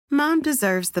Mom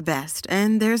deserves the best,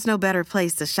 and there's no better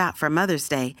place to shop for Mother's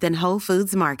Day than Whole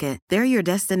Foods Market. They're your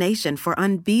destination for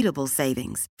unbeatable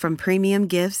savings, from premium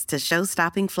gifts to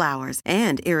show-stopping flowers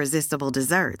and irresistible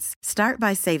desserts. Start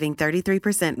by saving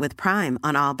 33% with Prime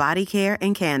on all body care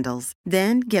and candles.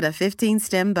 Then get a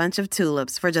 15-stem bunch of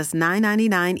tulips for just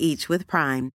 $9.99 each with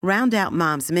Prime. Round out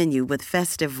Mom's menu with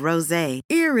festive rosé,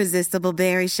 irresistible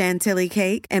berry chantilly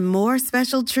cake, and more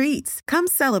special treats. Come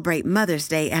celebrate Mother's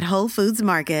Day at Whole Foods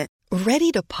Market.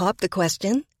 Ready to pop the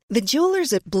question? The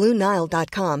jewelers at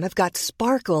BlueNile.com have got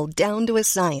sparkle down to a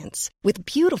science with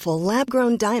beautiful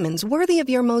lab-grown diamonds worthy of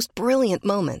your most brilliant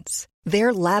moments.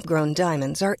 Their lab-grown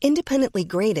diamonds are independently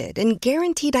graded and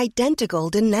guaranteed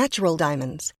identical to natural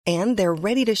diamonds, and they're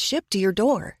ready to ship to your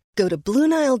door. Go to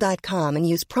BlueNile.com and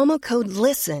use promo code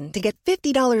LISTEN to get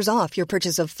 $50 off your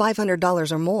purchase of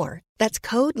 $500 or more. That's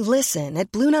code LISTEN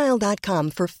at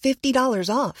BlueNile.com for $50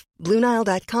 off.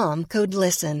 BlueNile.com, code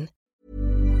LISTEN.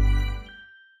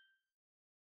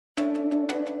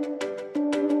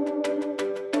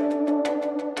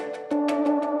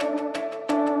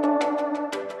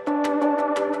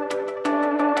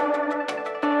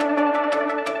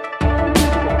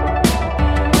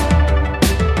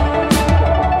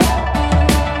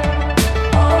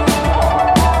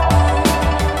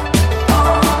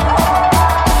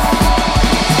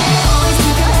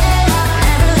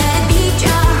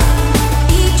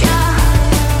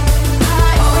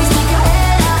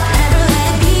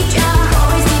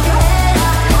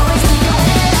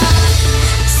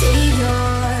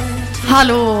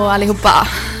 Hallå allihopa.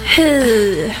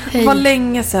 Hej. Vad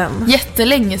länge sedan.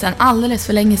 Jättelänge sedan, alldeles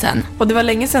för länge sedan. Och det var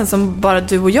länge sedan som bara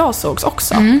du och jag sågs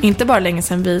också. Inte bara länge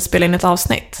sedan vi spelade in ett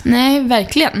avsnitt. Nej,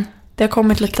 verkligen. Det har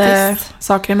kommit lite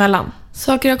saker emellan.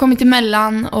 Saker har kommit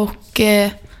emellan och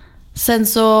sen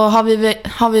så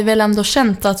har vi väl ändå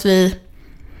känt att vi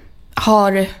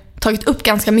har tagit upp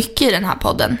ganska mycket i den här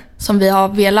podden som vi har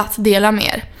velat dela med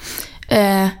er.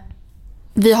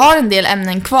 Vi har en del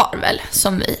ämnen kvar väl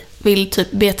som vi vill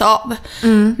typ beta av.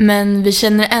 Men vi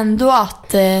känner ändå att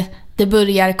det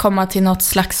börjar komma till något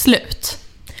slags slut.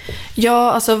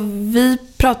 Ja, alltså vi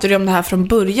pratade ju om det här från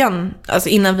början, alltså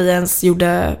innan vi ens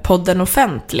gjorde podden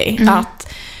offentlig,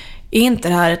 att är inte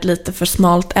det här ett lite för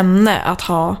smalt ämne att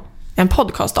ha en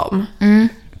podcast om?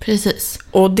 Precis.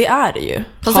 Och det är det ju.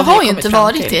 Fast det har ju inte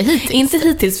varit det hittills. Inte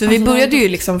hittills, för vi började ju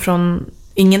liksom från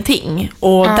ingenting.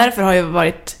 Och därför har det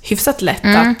varit hyfsat lätt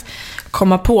att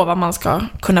komma på vad man ska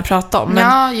kunna prata om. Men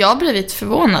ja, jag har blivit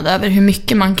förvånad över hur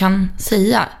mycket man kan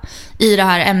säga i det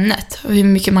här ämnet och hur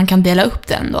mycket man kan dela upp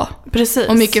det ändå. Precis.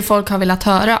 Och mycket folk har velat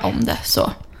höra om det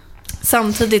så.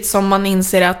 Samtidigt som man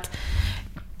inser att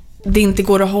det inte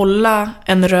går att hålla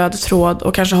en röd tråd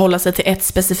och kanske hålla sig till ett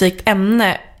specifikt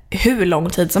ämne hur lång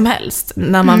tid som helst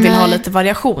när man vill ha lite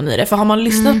variation i det. För har man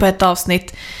lyssnat på ett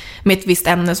avsnitt med ett visst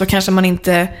ämne så kanske man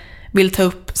inte vill ta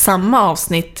upp samma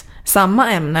avsnitt,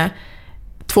 samma ämne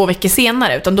 2 veckor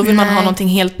senare, utan då vill man ha någonting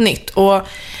helt nytt. Och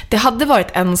det hade varit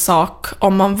en sak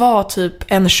om man var typ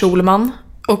en Schulman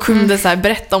och kunde så här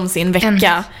berätta om sin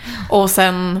vecka och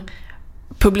sen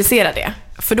publicera det.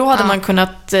 För då hade man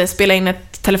kunnat spela in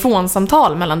ett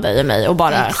telefonsamtal mellan dig och mig och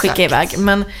bara skicka iväg.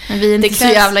 Men vi är inte så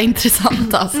jävla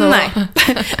intressanta. Alltså.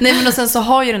 Nej, men och sen så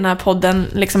har ju den här podden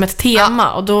liksom ett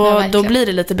tema och då blir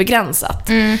det lite begränsat.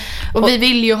 Och vi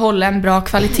vill ju hålla en bra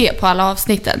kvalitet på alla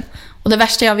avsnitten. Och det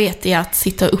värsta jag vet är att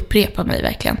sitta och upprepa mig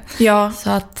verkligen. Ja, så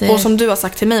att, och som du har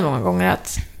sagt till mig många gånger,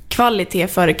 att kvalitet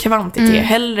före kvantitet.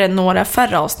 Hellre några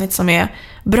färre avsnitt som är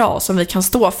bra, som vi kan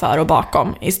stå för och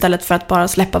bakom, istället för att bara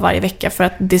släppa varje vecka, för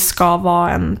att det ska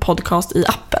vara en podcast i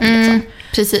appen. Liksom.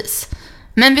 Precis.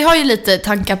 Men vi har ju lite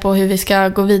tankar på hur vi ska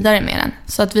gå vidare med den.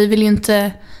 Så att vi vill ju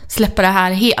inte släppa det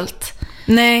här helt.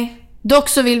 Nej. Dock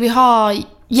så vill vi ha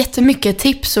jättemycket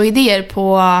tips och idéer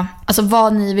på alltså,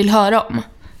 vad ni vill höra om.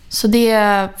 Så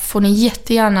det får ni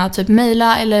jättegärna typ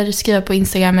mejla eller skriva på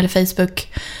Instagram eller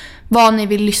Facebook vad ni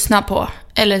vill lyssna på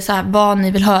eller så här, vad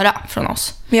ni vill höra från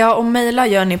oss. Ja, och mejla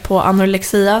gör ni på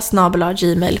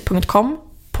anorexia@gmail.com.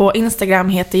 På Instagram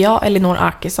heter jag Elinor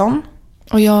Akesson.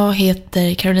 Och jag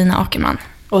heter Carolina Ackerman.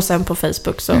 Och sen på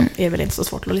Facebook så är det väl inte så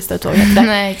svårt att lista ut vad jag heter.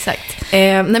 Nej, exakt.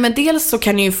 Nej, men dels så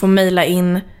kan ni ju få mejla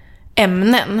in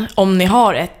ämnen om ni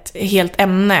har ett helt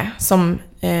ämne som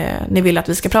ni vill att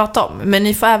vi ska prata om. Men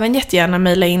ni får även jättegärna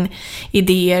mejla in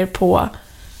idéer på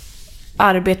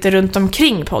arbete runt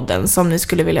omkring podden som ni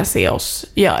skulle vilja se oss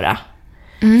göra.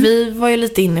 Vi var ju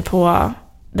lite inne på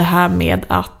det här med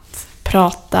att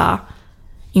prata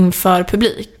inför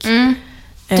publik.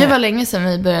 Det var länge sedan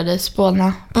vi började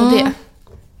spåna på det.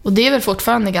 Och det är väl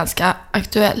fortfarande ganska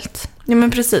aktuellt. Ja,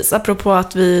 men precis. Apropå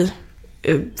att vi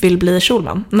vill bli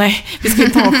Schulman. Nej, vi ska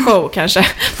inte ha en show kanske.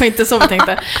 Det var inte så vi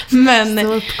tänkte.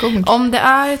 Men om det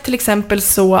är till exempel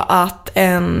så att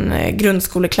en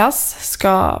grundskoleklass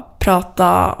ska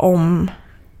prata om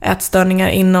ätstörningar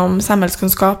inom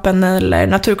samhällskunskapen eller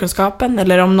naturkunskapen,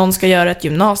 eller om någon ska göra ett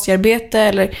gymnasiearbete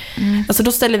eller, alltså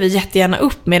då ställer vi jättegärna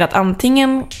upp med att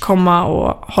antingen komma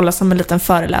och hålla som en liten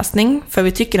föreläsning, för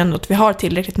vi tycker ändå att vi har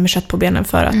tillräckligt med kött på benen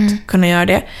för att kunna göra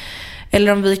det,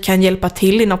 eller om vi kan hjälpa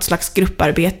till i något slags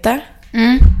grupparbete,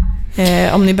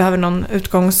 om ni behöver någon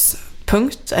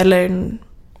utgångspunkt eller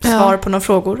svar på några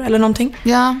frågor eller någonting.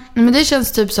 Ja, men det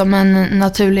känns typ som en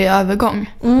naturlig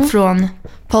övergång från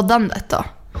poddandet då.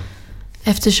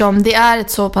 Eftersom det är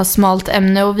ett så pass smalt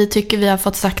ämne och vi tycker vi har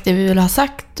fått sagt det vi vill ha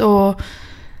sagt och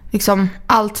liksom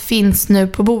allt finns nu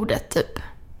på bordet typ.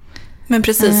 Men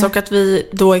precis, och att vi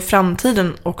då i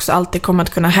framtiden också alltid kommer att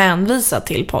kunna hänvisa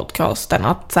till podcasten,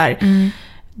 att så här,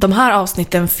 de här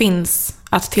avsnitten finns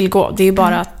att tillgå. Det är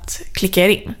bara att klicka er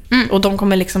in. Och de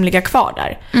kommer liksom ligga kvar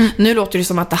där. Nu låter det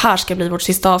som att det här ska bli vårt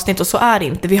sista avsnitt, och så är det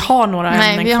inte. Vi har några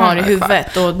ämnen kvar i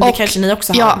huvudet och det kanske ni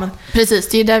också har. Ja, men... precis.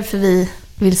 Det är därför vi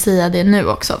vill säga det nu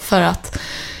också. För att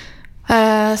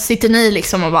sitter ni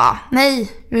liksom och bara,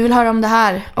 nej, vi vill höra om det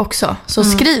här också. Så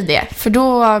skriv det, för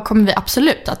då kommer vi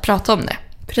absolut att prata om det.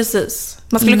 Precis.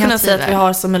 Man skulle kunna säga att vi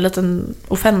har som en liten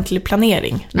offentlig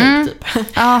planering nu, typ.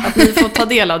 Att ni får ta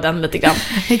del av den lite grann.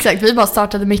 Exakt, vi bara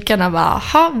startade mickarna och bara,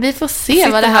 vi får se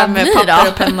sitter vad det här med blir papper då.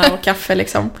 och penna och kaffe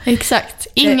liksom. Exakt,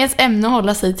 inget ämne att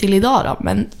hålla sig till idag då,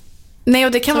 men... Nej,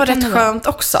 och det kan vara rätt skönt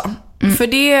också. För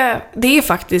det är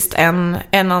faktiskt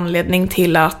en anledning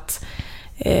till att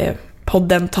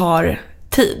podden tar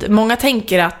tid. Många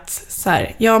tänker att så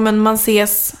här, ja men man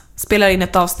ses, spelar in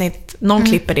ett avsnitt, någon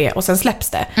klipper det och sen släpps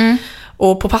det.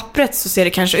 Och på pappret så ser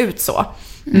det kanske ut så.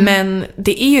 Men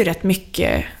det är ju rätt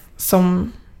mycket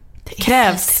som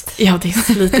krävs. Slitigt. Ja, det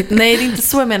är slitigt. Nej, det är inte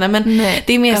så jag menar, men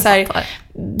det är mer så här,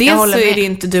 dels så är det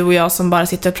inte du och jag som bara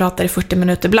sitter och pratar i 40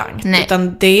 minuter blankt. Nej.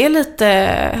 Utan det är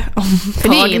lite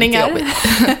omtagningar.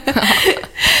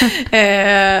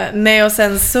 Nej, och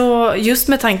sen så just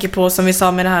med tanke på, som vi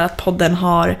sa med det här, att podden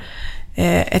har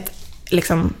ett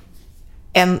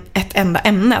enda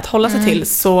ämne att hålla sig till,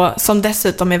 så, som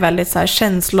dessutom är väldigt så här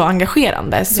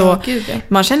känsloengagerande, så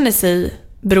man känner sig,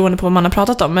 beroende på vad man har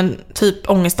pratat om, men typ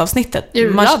ångestavsnittet,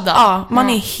 man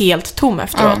är helt tom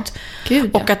efteråt.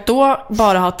 Och att då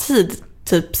bara ha tid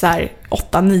typ så här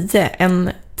 8-9 en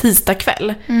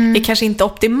tisdagkväll är kanske inte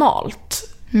optimalt.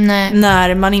 Nej.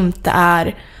 När man inte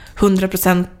är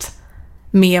 100%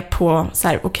 med på så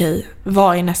här, okej,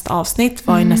 vad är nästa avsnitt,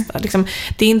 vad är nästa liksom,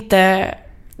 det är inte,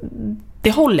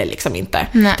 det håller liksom inte.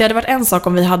 Nej. Det hade varit en sak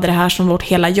om vi hade det här som vårt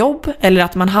hela jobb, eller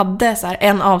att man hade så här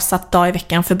en avsatt dag i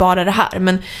veckan för bara det här,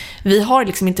 men vi har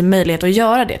liksom inte möjlighet att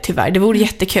göra det, tyvärr. Det vore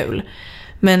jättekul,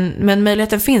 men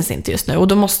möjligheten finns inte just nu, och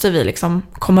då måste vi liksom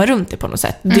komma runt det på något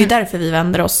sätt. Det är därför vi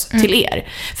vänder oss till er,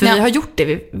 för vi har gjort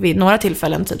det vid några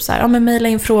tillfällen, typ så här, men mejla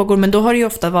in frågor, men då har det ju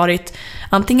ofta varit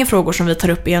antingen frågor som vi tar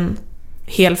upp i en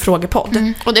hel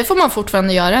frågepodd. Och det får man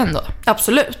fortfarande göra ändå.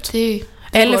 Absolut. Det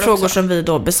eller frågor också som vi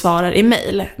då besvarar i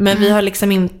mejl. Men vi har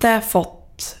liksom inte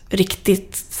fått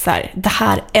riktigt så här, det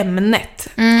här ämnet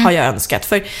har jag önskat.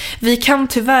 För vi kan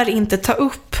tyvärr inte ta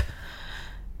upp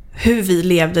hur vi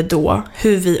levde då,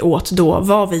 hur vi åt då,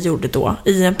 vad vi gjorde då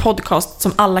i en podcast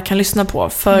som alla kan lyssna på.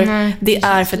 För det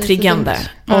är för triggande.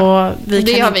 Och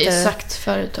det har vi ju sagt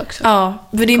förut också. Ja,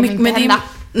 för det är mycket, men hända.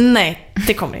 Nej,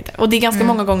 det kommer inte. Och det är ganska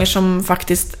många gånger som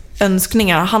faktiskt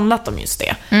önskningar har handlat om just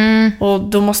det. Och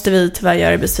då måste vi tyvärr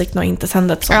göra det besvikna och inte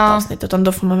sända ett sånt avsnitt, utan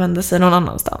då får man vända sig någon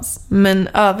annanstans. Men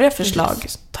övriga förslag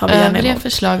tar vi gärna emot. Övriga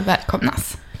förslag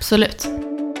välkomnas. Absolut.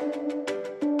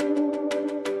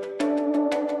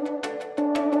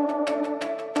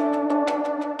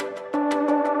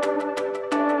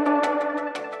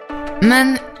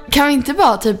 Men kan vi inte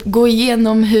bara typ gå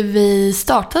igenom hur vi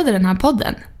startade den här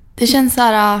podden? Det känns så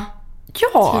här,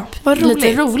 typ, vad roligt.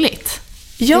 Lite roligt.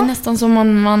 Ja. Det är nästan som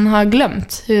om man har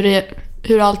glömt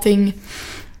hur allting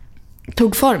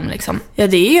tog form liksom. Ja,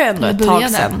 det är ju ändå ett tag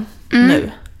sedan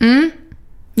nu.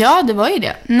 Ja, det var ju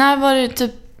det. När var det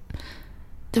typ?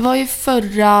 Det var ju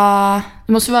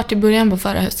det måste ha varit i början på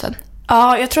förra hösten.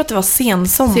 Ja, jag tror att det var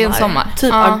sensommar.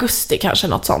 Typ augusti kanske,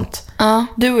 något sånt. Ja.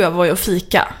 Du och jag var ju och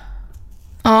fika.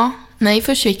 Ja, nej,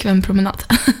 först gick vi en promenad.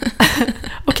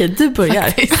 Okej, du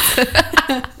börjar.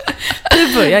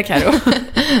 Du börjar, Karo.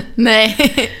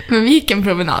 Nej, men vi gick en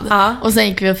promenad. Ja. Och sen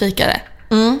gick vi och fikade.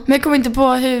 Men jag kom inte på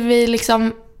hur vi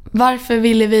liksom, varför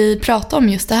ville vi prata om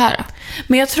just det här då?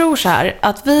 Men jag tror så här,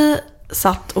 att vi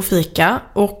satt och fika,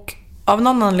 och av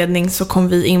någon anledning så kom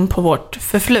vi in på vårt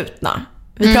förflutna.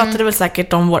 Vi pratade väl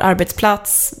säkert om vår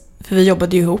arbetsplats, för vi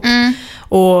jobbade ju ihop,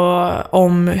 och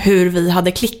om hur vi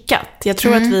hade klickat. Jag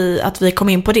tror att vi kom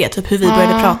in på det, typ hur vi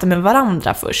började prata med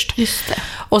varandra först. Just det.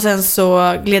 Och sen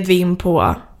så gled vi in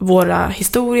på våra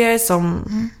historier som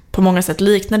på många sätt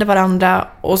liknade varandra.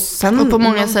 Och på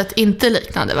många sätt inte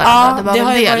liknade varandra. Ja, det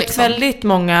har ju varit väldigt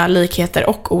många likheter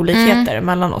och olikheter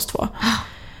mellan oss två.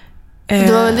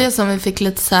 Det var väl det som vi fick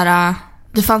lite så här.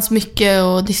 Det fanns mycket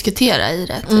att diskutera i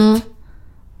det typ.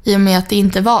 I och med att det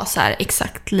inte var så här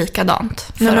exakt likadant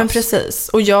för Nej, men oss. precis.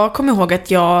 Och jag kommer ihåg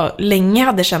att jag länge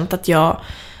hade känt att jag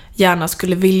gärna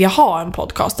skulle vilja ha en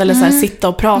podcast. Eller så här, sitta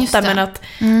och prata. Men att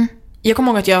jag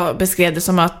kommer ihåg att jag beskrev det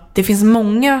som att det finns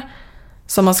många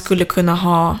som man skulle kunna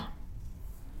ha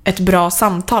ett bra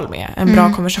samtal med. En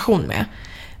bra konversation med.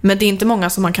 Men det är inte många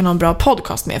som man kan ha en bra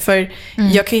podcast med. För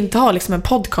jag kan inte ha liksom en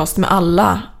podcast med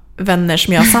alla vänner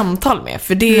som jag har samtal med.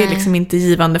 För det är liksom inte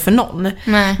givande för någon.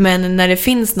 Nej. Men när det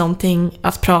finns någonting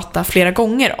att prata flera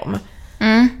gånger om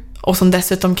och som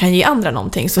dessutom kan ge andra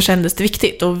någonting, så kändes det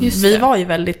viktigt. Och vi var ju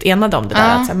väldigt enade om det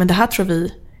där. Att, men det här tror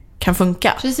vi kan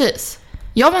funka. Precis.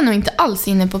 Jag var nog inte alls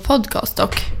inne på podcast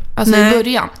dock. Alltså i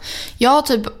början. Jag har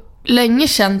typ länge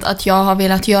känt att jag har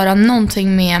velat göra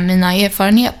någonting med mina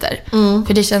erfarenheter.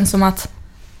 För det känns som att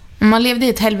man levde i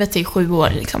ett helvete i 7 år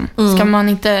liksom. Ska man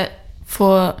inte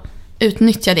få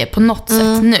utnyttja det på något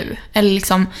sätt nu? Eller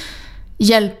liksom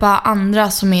hjälpa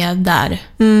andra som är där,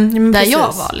 där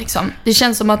jag var liksom. Det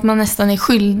känns som att man nästan är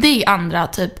skyldig andra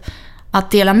typ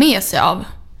att dela med sig av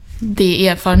de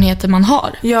erfarenheter man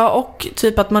har. Ja, och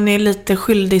typ att man är lite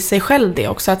skyldig sig själv det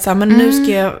också. Att så här, men nu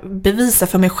ska jag bevisa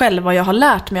för mig själv vad jag har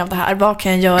lärt mig av det här. Vad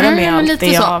kan jag göra med allt det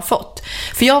jag har fått?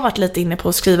 För jag har varit lite inne på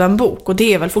att skriva en bok, och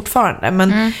det är väl fortfarande.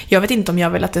 Men jag vet inte om jag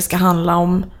vill att det ska handla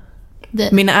om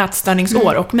mina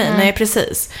ätstörningsår och mig. Nej,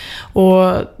 precis.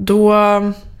 Och då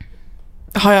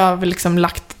har jag väl liksom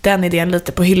lagt den idén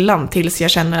lite på hyllan tills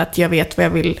jag känner att jag vet vad jag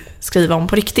vill skriva om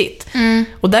på riktigt.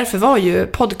 Och därför var ju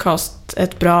podcast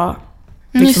ett bra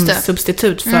liksom,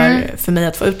 substitut för mig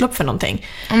att få utlopp för någonting.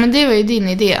 Ja, men det var ju din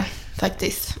idé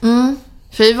faktiskt.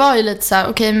 För vi var ju lite så här,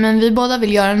 okej, men vi båda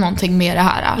vill göra någonting med det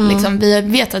här. Liksom, vi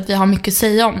vet att vi har mycket att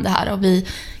säga om det här och vi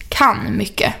kan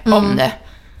mycket om det.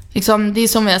 Liksom, det är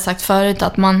som vi har sagt förut,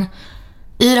 att man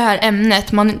i det här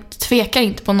ämnet, man tvekar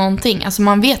inte på någonting. Alltså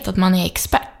man vet att man är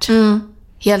expert.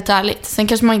 Helt ärligt. Sen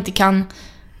kanske man inte kan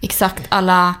exakt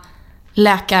alla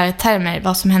läkartermer,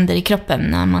 vad som händer i kroppen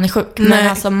när man är sjuk. Men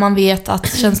alltså man vet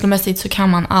att känslomässigt så kan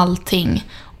man allting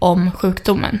om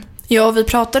sjukdomen. Ja, vi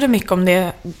pratade mycket om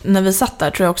det när vi satt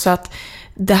där, tror jag också, att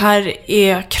det här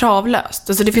är kravlöst.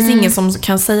 Alltså det finns ingen som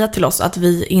kan säga till oss att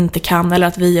vi inte kan, eller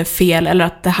att vi är fel, eller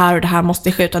att det här och det här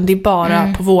måste ske, utan det är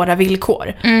bara på våra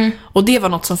villkor. Och det var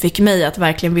något som fick mig att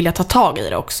verkligen vilja ta tag i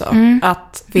det också.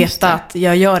 Att veta att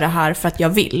jag gör det här för att jag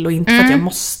vill och inte för att jag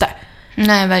måste.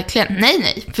 Nej, verkligen.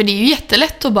 Nej. För det är ju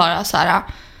jättelätt att bara så här,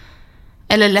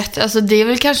 eller lätt, alltså det är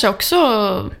väl kanske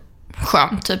också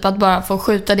skönt typ att bara få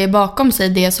skjuta det bakom sig,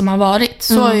 det som har varit.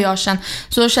 Så har jag känt,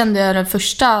 så kände jag det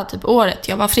första typ året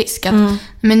jag var frisk att,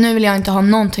 men nu vill jag inte ha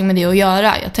någonting med det att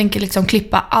göra. Jag tänker liksom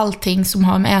klippa allting som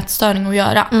har med ätstörning att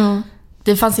göra.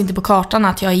 Det fanns inte på kartan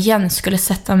att jag igen skulle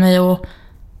sätta mig och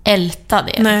älta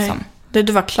det. Nej, liksom. Du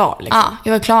var klar liksom. Ja,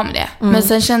 jag var klar med det. Men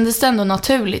sen kändes det ändå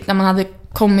naturligt när man hade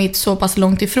kommit så pass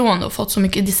långt ifrån och fått så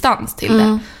mycket distans till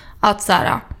det. Att så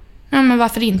här, ja men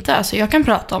varför inte? Alltså jag kan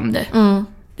prata om det.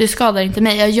 Det skadar inte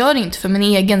mig. Jag gör det inte för min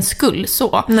egen skull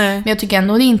så. Nej. Men jag tycker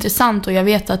ändå det är intressant och jag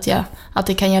vet att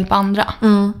det kan hjälpa andra.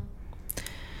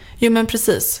 Jo, men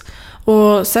precis.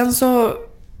 Och sen så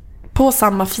på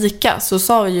samma fika så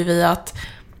sa ju vi att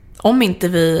om inte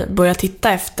vi börjar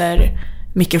titta efter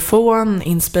mikrofon,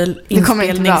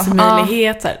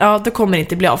 inspelningsmöjligheter, då kommer det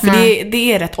inte bli av. För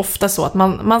det är rätt ofta så att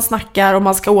man snackar och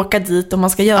man ska åka dit och man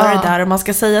ska göra det där och man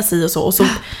ska säga si och så. Och så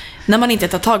när man inte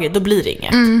tar tag i det, då blir det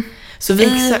inget. Så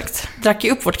vi drack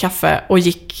ju upp vårt kaffe och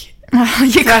gick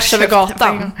tvärs över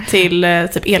gatan till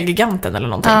typ Elgiganten eller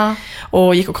någonting.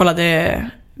 Och gick och kollade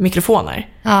mikrofoner.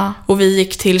 Och vi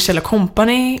gick till Kjell &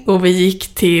 Company och vi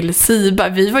gick till Siba.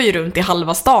 Vi var ju runt i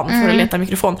halva stan för att leta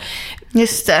mikrofon.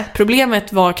 Just det.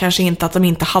 Problemet var kanske inte att de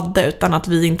inte hade, utan att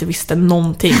vi inte visste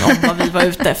någonting om vad vi var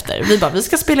ute efter. Vi bara, vi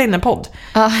ska spela in en podd.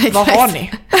 Vad har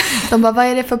ni? De bara, vad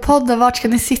är det för podd? Vart ska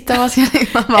ni sitta? Vad ska ni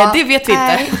bara, det vet vi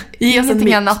inte.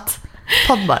 Ingenting annat.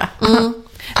 Podd bara.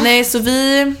 Nej, så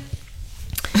vi...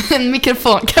 En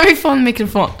mikrofon. Kan vi få en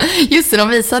mikrofon? Just det, de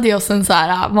visade ju oss en så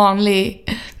här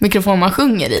vanlig mikrofon man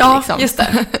sjunger i. Ja, liksom. just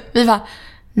det. Vi var,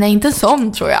 nej, inte en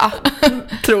sån tror jag.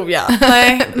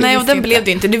 Nej, och den blev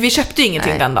det inte. Vi köpte ju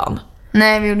ingenting den dagen.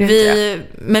 Nej, vi gjorde inte det.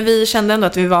 Men vi kände ändå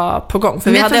att vi var på gång. För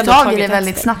Men vi jag hade tog ändå tag i tagit det texter.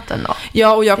 väldigt snabbt ändå.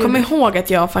 Ja, och jag kommer ihåg att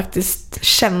jag faktiskt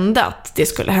kände att det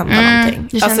skulle hända någonting.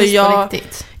 Det kändes på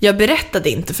riktigt. Jag berättade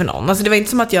inte för någon. Alltså det var inte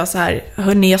som att jag så här,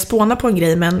 hörni, jag spånade på en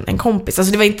grej med en kompis.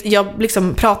 Alltså det var inte, jag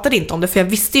liksom pratade inte om det, för jag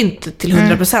visste inte till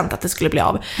 100% att det skulle bli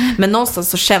av. Men någonstans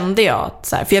så kände jag att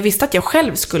så här, för jag visste att jag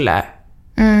själv skulle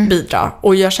bidra.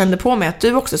 Och jag kände på mig att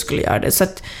du också skulle göra det. Så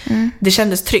att det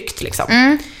kändes tryggt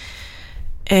liksom.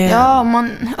 Ja,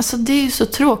 alltså det är ju så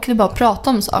tråkigt att bara prata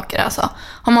om saker. Alltså.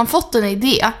 Har man fått en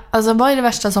idé, alltså vad är det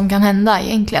värsta som kan hända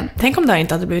egentligen? Tänk om det här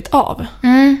inte hade blivit av.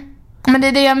 Men det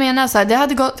är det jag menar, så här, det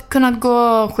hade kunnat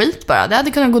gå skit bara. Det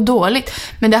hade kunnat gå dåligt.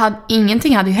 Men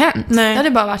ingenting hade ju hänt. Nej. Det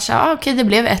hade bara varit så här, okej, det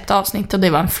blev ett avsnitt och det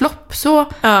var en flopp. Så,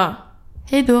 Ja.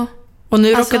 hej då. Och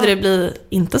nu Alltså- råkade det bli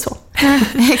inte så.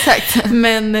 Exakt.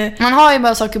 Men Man har ju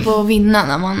bara saker på att vinna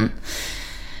när man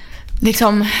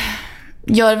liksom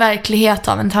gör verklighet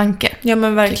av en tanke. ja,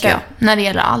 men Tycker verkligen. jag. När det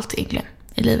gäller allt egentligen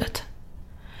i livet.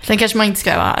 Sen kanske man inte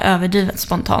ska vara överdrivet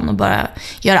spontan och bara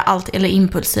göra allt, eller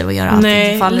impulsiv och göra allt. Nej,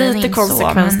 inte faller en lite in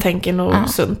konsekvenstänk är nog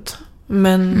sunt.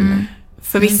 Men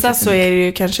för vissa så är det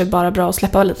ju kanske bara bra att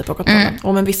släppa lite på kontrollen.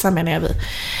 Och med vissa menar jag vi.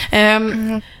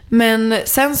 Men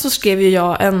sen så skrev ju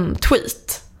jag en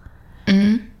tweet.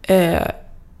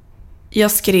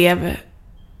 Jag skrev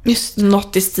just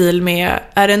något i stil med: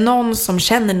 är det någon som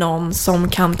känner någon som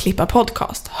kan klippa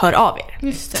podcast, hör av er.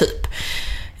 Just det. Typ.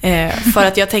 För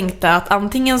att jag tänkte att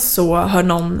antingen så hör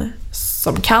någon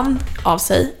som kan av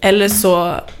sig, eller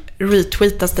så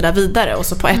retweetas det där vidare, och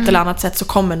så på ett eller annat sätt så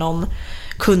kommer någon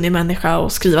kunnig människa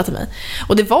och skriva till mig.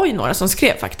 Och det var ju några som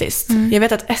skrev faktiskt. Jag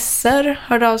vet att SR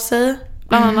hörde av sig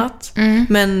bland annat.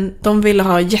 Men de ville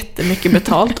ha jättemycket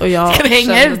betalt, och jag Ska vi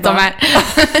hänga kände ut de här?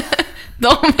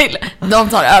 De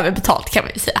tar överbetalt, kan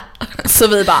vi säga. Så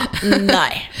vi bara,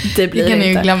 nej, det blir Det kan det ni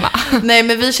ju inte. glömma. Nej,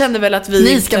 men vi kände väl att vi Ni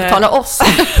inte... ska betala oss.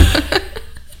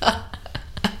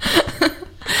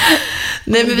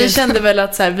 Nej, men vi kände väl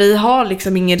att så här, vi har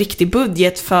liksom ingen riktig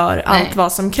budget för allt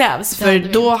vad som krävs. För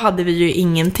då hade vi ju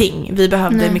ingenting. Vi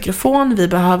behövde mikrofon, vi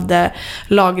behövde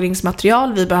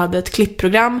lagringsmaterial, vi behövde ett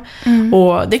klippprogram.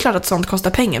 Och det är klart att sånt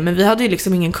kostar pengar, men vi hade ju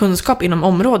liksom ingen kunskap inom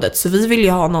området. Så vi ville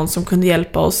ju ha någon som kunde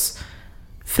hjälpa oss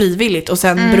frivilligt. Och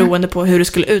sen beroende på hur det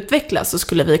skulle utvecklas så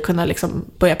skulle vi kunna liksom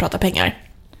börja prata pengar.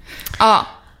 Ja,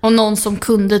 och någon som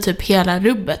kunde typ hela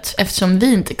rubbet, eftersom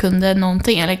vi inte kunde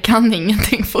någonting, eller kan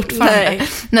ingenting fortfarande. Nej.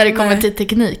 När det kommer till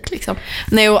teknik liksom.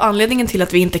 Nej, och anledningen till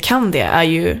att vi inte kan det är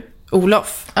ju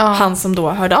Olof. Han som då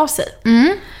hörde av sig.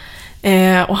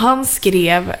 Och han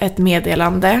skrev ett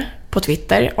meddelande på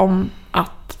Twitter om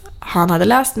att han hade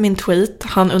läst min tweet.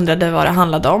 Han undrade vad det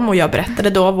handlade om, och jag berättade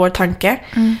då vår tanke.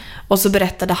 Och så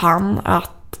berättade han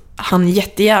att han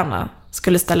jättegärna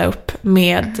skulle ställa upp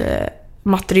med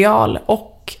material och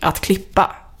att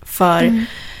klippa. För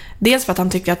dels för att han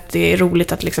tycker att det är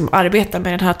roligt att liksom arbeta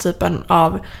med den här typen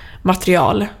av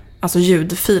material, alltså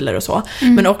ljudfiler och så.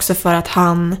 Men också för att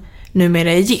han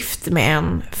numera är gift med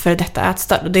en för detta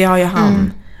ätstörd. Och det har ju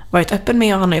han varit öppen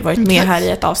med, och han har ju varit med här i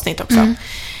ett avsnitt också.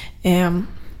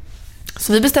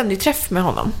 Så vi bestämde ju träff med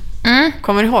honom.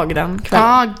 Kommer du ihåg den kvällen?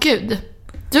 Ja, gud.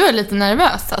 Du är lite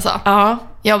nervös alltså. Ja.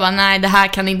 Jag bara, nej, det här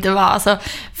kan inte vara. Alltså,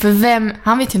 för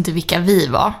han vet ju inte vilka vi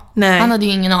var. Nej. Han hade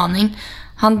ju ingen aning.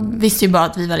 Han visste ju bara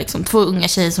att vi var liksom 2 unga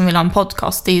tjejer som ville ha en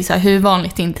podcast. Det är ju så här, hur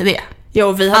vanligt är inte det?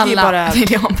 Jo, vi hade Alla ju bara...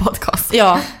 vill ju ha en podcast.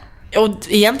 Ja, och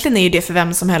egentligen är ju det för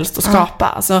vem som helst att skapa.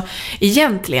 Alltså,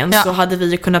 egentligen så hade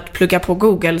vi ju kunnat plugga på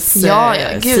Googles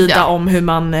sida om hur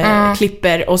man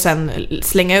klipper och sen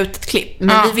slänga ut ett klipp.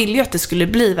 Men vi ville ju att det skulle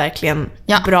bli verkligen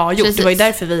bra gjort. Precis. Det var ju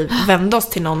därför vi vände oss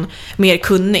till någon mer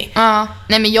kunnig. Ja,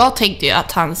 nej, men jag tänkte ju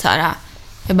att han så här...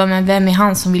 Jag bara, men vem är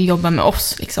han som vill jobba med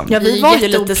oss liksom? Ja, vi var ju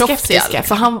lite skeptiska.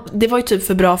 För det var ju typ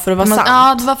för bra för att vara sant.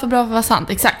 Ja, det var för bra för att vara sant,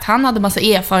 exakt. Han hade massa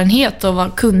erfarenhet och var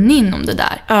kunnig inom det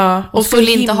där. Ja, och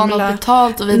skulle inte ha något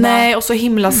betalt. Och nej, och så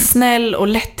himla snäll och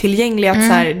lättillgänglig. Att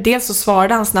så här, dels så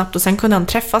svarade han snabbt och sen kunde han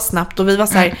träffas snabbt. Och vi var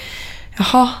så här,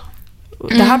 jaha,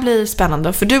 det här blir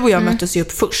spännande. För du och jag möttes ju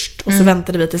upp först. Och så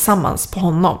väntade vi tillsammans på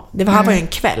honom. Det här var ju en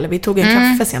kväll. Vi tog en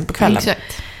kaffe sent på kvällen.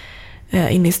 Exakt.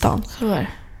 Inne i stan. Så var det.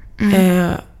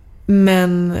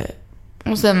 Men...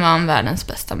 Och sen var han världens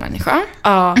bästa människa.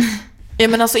 Ja,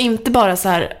 men alltså inte bara så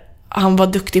här, han var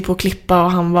duktig på att klippa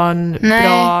och han var en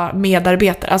bra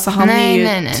medarbetare. Alltså han är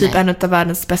ju typ en av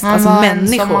världens bästa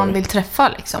människor. Som man vill träffa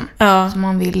liksom. Ja. Som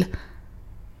man vill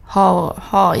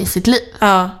ha i sitt liv.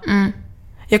 Ja.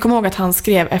 Jag kommer ihåg att han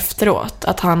skrev efteråt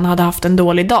att han hade haft en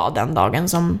dålig dag den dagen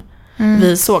som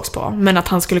vi sågs på. Men att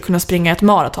han skulle kunna springa ett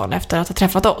maraton efter att ha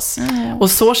träffat oss.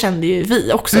 Och så kände ju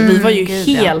vi också. Vi var ju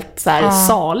helt så här,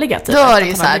 saliga. Typ, då är det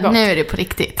ju så här, nu är det på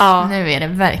riktigt. Nu är det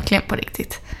verkligen på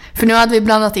riktigt. För nu hade vi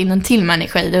blandat in en till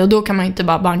människa i det. Och då kan man ju inte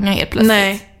bara banga helt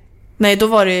plötsligt. Nej, då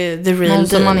var det the real någon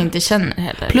som deal. man inte känner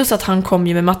heller. Plus att han kom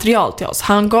ju med material till oss.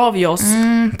 Han gav ju oss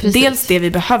dels det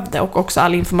vi behövde och också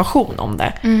all information om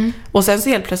det. Och sen så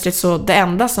helt plötsligt så det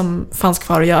enda som fanns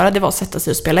kvar att göra, det var att sätta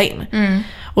sig och spela in.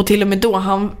 Och till och med då,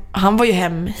 han var ju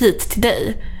hem hit till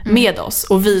dig med oss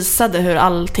och visade hur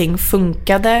allting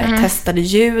funkade, testade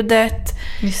ljudet.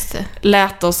 Just det.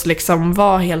 Lät oss liksom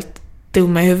vara helt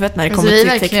dumma i huvudet när det kommer till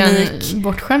teknik. Vi är verkligen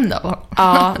bortskämda.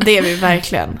 Ja, det är vi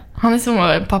verkligen. Han är som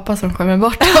en pappa som skämmer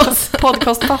bort oss.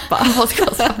 Podcastpappa.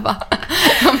 Podcastpappa.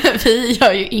 Ja, men vi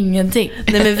gör ju ingenting.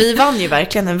 Nej, men vi vann ju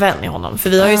verkligen en vän i honom. För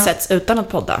vi har ju setts utan att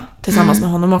podda tillsammans med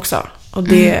honom också. Och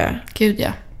det... Gud, ja.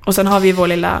 Och sen har vi vår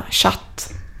lilla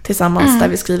chatt tillsammans där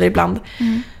vi skriver ibland.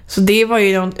 Så det var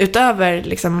ju utöver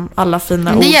liksom alla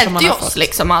fina ord som man har fått. Det hjälpte oss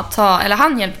liksom att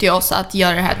han hjälpte ju oss att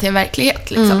göra det här till en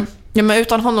verklighet liksom. Ja, men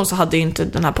utan honom så hade ju inte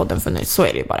den här podden funnits, så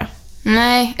är det ju bara.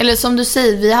 Nej, eller som du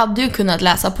säger, vi hade ju kunnat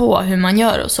läsa på hur man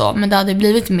gör och så, men det hade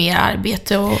blivit mer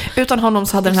arbete och... Utan honom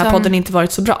så hade den här podden inte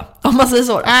varit så bra, om man säger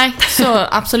så då. Nej, så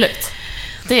absolut.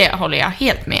 Det håller jag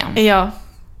helt med om. Ja.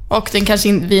 Och den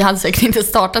kanske vi hade säkert inte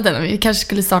startat den, vi kanske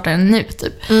skulle starta den nu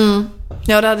typ.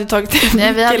 Ja, det hade tagit mycket längre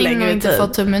tid. Vi hade nog inte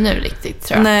fått tummen nu riktigt,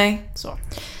 tror jag. Nej. Så.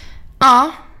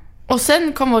 Ja, och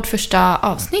sen kom vårt första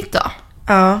avsnitt då.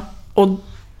 Ja, och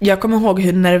jag kommer ihåg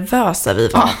hur nervösa vi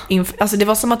var. Alltså det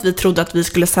var som att vi trodde att vi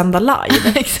skulle sända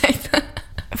live. Exakt.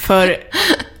 För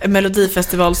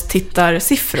Melodifestivals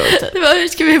tittarsiffror typ. Det var, hur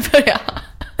ska vi börja?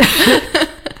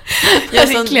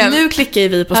 Nu klickar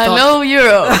vi på start. Hello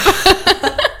Euro.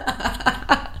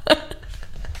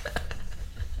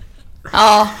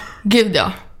 Ja, gud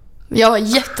ja. Jag var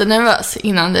jättenervös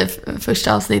innan det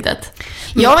första avsnittet.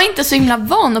 Jag var inte så himla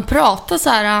van att prata så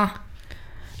här.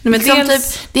 Men liksom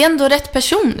det är ändå rätt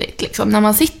personligt liksom, när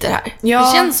man sitter här. Ja.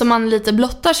 Det känns som man lite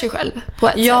blottar sig själv på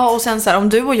ett sätt. Och sen så här, om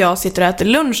du och jag sitter och äter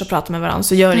lunch och pratar med varandra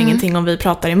så gör det ingenting om vi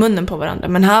pratar i munnen på varandra.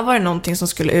 Men här var det någonting som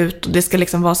skulle ut och det ska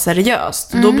liksom vara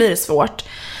seriöst. Då blir det svårt.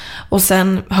 Och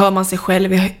sen hör man sig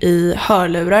själv i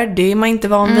hörlurar. Det är man inte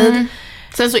van vid.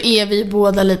 Sen så är vi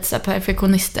båda lite så här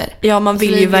perfektionister. Ja, man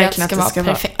vill ju verkligen att det ska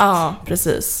vara perfekt. Ja,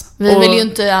 precis. Vi vill ju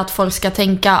inte att folk ska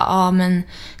tänka, men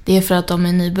det är för att de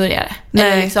är nybörjare.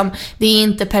 Nej. Eller liksom, det är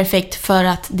inte perfekt för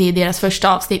att det är deras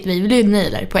första avsnitt. Vi vill ju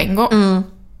naila det på en gång.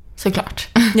 Såklart.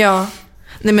 Ja.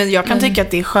 Nej, men jag kan tycka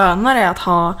att det är skönare att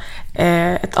ha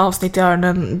ett avsnitt i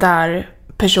öronen där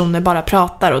personer bara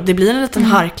pratar och det blir en liten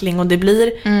harkling och det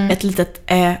blir ett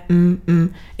litet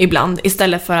ibland,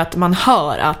 istället för att man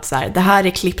hör att så här, det här är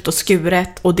klippt och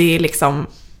skuret och det är liksom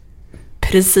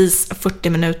precis 40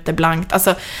 minuter blankt.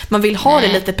 Alltså man vill ha det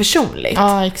lite personligt.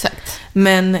 Ja, exakt.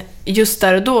 Men just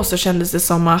där och då så kändes det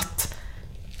som att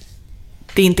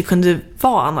det inte kunde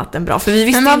vara annat än bra. För vi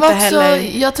visste inte heller...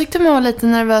 Jag tyckte man var lite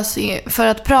nervös för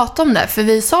att prata om det. För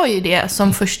vi sa ju det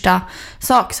som första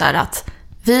sak så här, att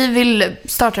vi vill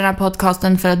starta den här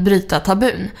podcasten för att bryta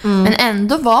tabun. Men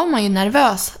ändå var man ju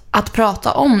nervös att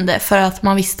prata om det för att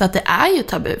man visste att det är ju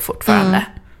tabu fortfarande.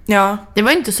 Ja. Det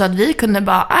var inte så att vi kunde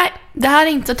bara, nej, det här är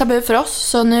inte tabu för oss,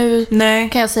 så nu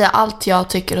kan jag säga allt jag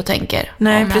tycker och tänker.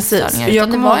 Nej, precis.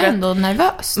 Jag det var ändå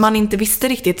nervös. Man inte visste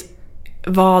riktigt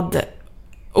vad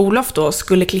Olof då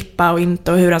skulle klippa och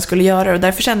inte och hur han skulle göra. Och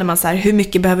därför kände man så här, hur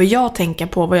mycket behöver jag tänka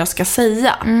på vad jag ska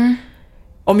säga?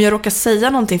 Om jag råkar säga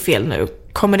någonting fel nu,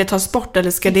 kommer det tas bort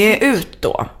eller ska det ut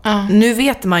då? Nu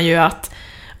vet man ju att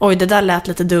oj, det där lät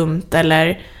lite dumt,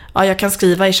 eller ja, jag kan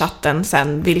skriva i chatten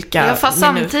sen vilka fast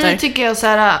minuter. Samtidigt tycker jag så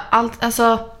här,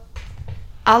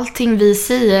 allting vi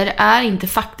säger är inte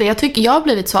fakta. Jag har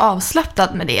blivit så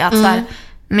avslappnad med det att så här,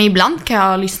 men ibland kan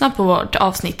jag lyssna på vårt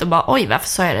avsnitt och bara, oj, varför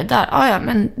sa jag det där? Ja,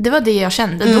 men det var det jag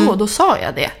kände då sa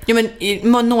jag det. Ja,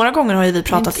 men några gånger har ju vi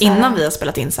pratat innan vi har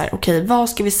spelat in så här, okej, vad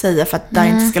ska vi säga för att det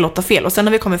inte ska låta fel? Och sen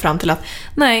har vi kommit fram till att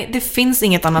nej, det finns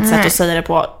inget annat sätt att säga det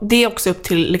på. Det är också upp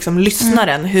till liksom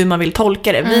lyssnaren hur man vill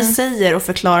tolka det. Vi säger och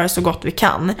förklarar så gott vi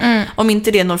kan. Om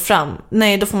inte det når fram,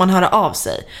 nej, då får man höra av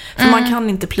sig. För man kan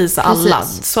inte plisa alla,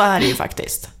 så är det ju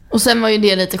faktiskt. Och sen var ju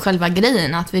det lite själva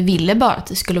grejen, att vi ville bara att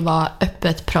det skulle vara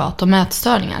öppet prat och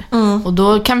mätstörningar. Och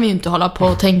då kan vi ju inte hålla på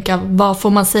och tänka, vad får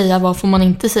man säga, vad får man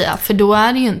inte säga? För då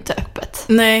är det ju inte öppet.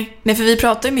 Nej, för vi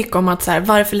pratar ju mycket om att så här,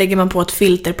 varför lägger man på ett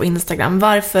filter på Instagram?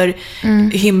 Varför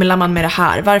hymlar man med det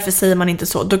här? Varför säger man inte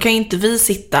så? Då kan ju inte vi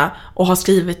sitta och ha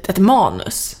skrivit ett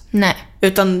manus. Nej.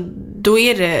 Utan då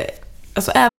är det...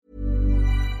 Alltså,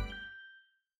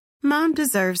 Mom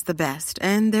deserves the best,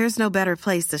 and there's no better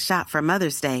place to shop for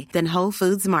Mother's Day than Whole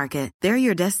Foods Market. They're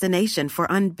your destination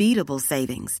for unbeatable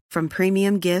savings, from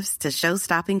premium gifts to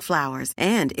show-stopping flowers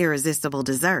and irresistible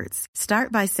desserts.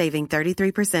 Start by saving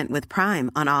 33% with Prime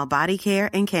on all body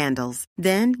care and candles.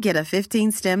 Then get a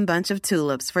 15-stem bunch of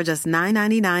tulips for just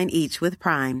 $9.99 each with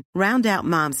Prime. Round out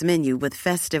Mom's menu with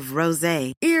festive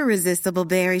rosé, irresistible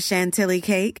berry chantilly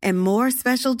cake, and more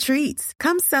special treats.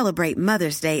 Come celebrate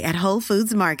Mother's Day at Whole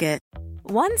Foods Market.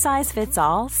 One size fits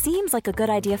all seems like a good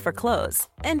idea for clothes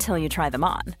until you try them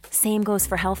on. Same goes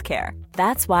for healthcare.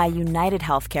 That's why United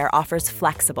Healthcare offers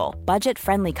flexible,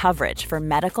 budget-friendly coverage for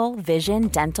medical, vision,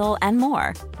 dental, and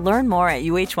more. Learn more at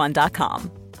uh1.com.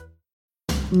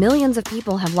 Millions of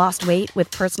people have lost weight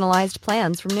with personalized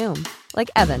plans from Noom.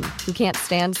 Like Evan, who can't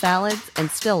stand salads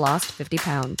and still lost 50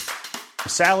 pounds.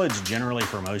 Salads generally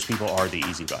for most people are the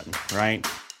easy button, right?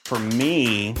 For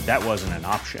me, that wasn't an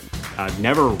option. I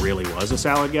never really was a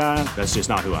salad guy. That's just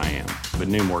not who I am. But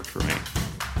Noom worked for me.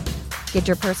 Get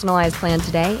your personalized plan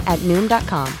today at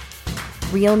Noom.com.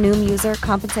 Real Noom user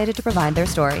compensated to provide their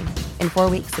story. In 4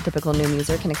 weeks, the typical Noom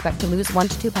user can expect to lose 1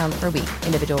 to 2 pounds per week.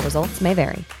 Individual results may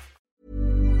vary.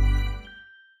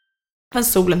 Men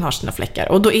solen har sina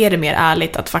fläckar, och då är det mer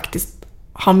ärligt att faktiskt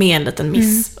ha med en liten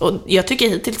miss. Och jag tycker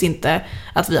hittills inte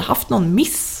att vi har haft någon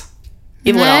miss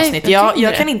i våra avsnitt.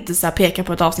 Jag kan inte så här peka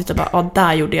på ett avsnitt och bara,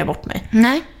 där gjorde jag bort mig.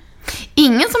 Nej.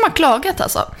 Ingen som har klagat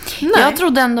alltså. Nej. Jag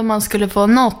trodde ändå man skulle få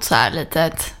något så här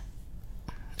litet,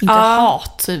 inte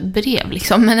hatbrev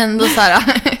liksom, men ändå så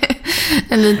här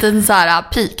en liten så här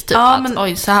peak typ, att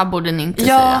oj, så här borde ni inte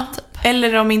säga typ.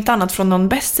 Eller om inte annat från någon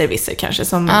besserwisser kanske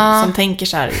som tänker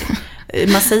så här,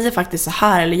 man säger faktiskt så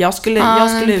här, eller jag skulle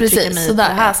uttrycka mig på det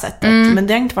här sättet. Men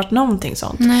det har inte varit någonting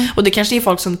sånt. Nej. Och det kanske är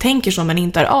folk som tänker så men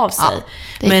inte hör av sig.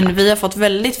 Men klart. Vi har fått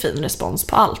väldigt fin respons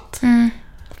på allt.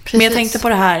 Men jag tänkte på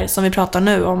det här som vi pratar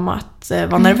nu om att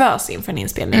vara nervös inför en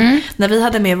inspelning. När vi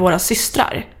hade med våra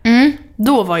systrar,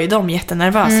 då var ju de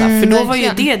jättenervösa. För då var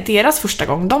ju det deras första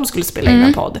gång de skulle spela in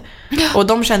en podd. Och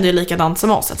de kände ju likadant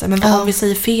som oss. Att, men vad om vi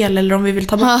säger fel eller om vi vill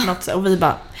ta bort något? Och vi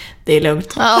bara, det är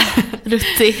lugnt. Ja,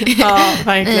 ruttig. Ja,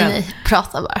 verkligen. Nej,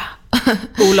 prata bara.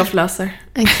 Olof löser.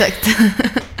 Exakt.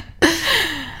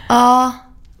 Ja,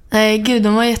 nej gud,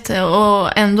 de var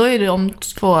och ändå är det de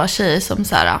två tjejer som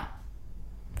så här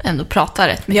ändå pratar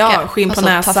rätt mycket. Ja, skinn på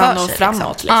näsan och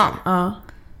framåt liksom. Ja.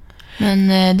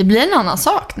 Men det blir en annan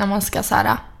sak när man ska så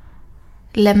här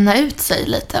lämna ut sig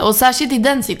lite. Och särskilt i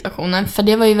den situationen, för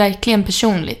det var ju verkligen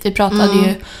personligt. Vi pratade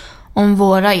ju om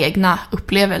våra egna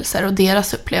upplevelser och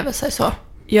deras upplevelser så.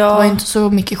 Ja. Det var inte så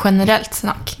mycket generellt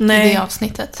snack i det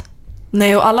avsnittet.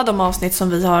 Nej, och alla de avsnitt som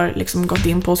vi har liksom gått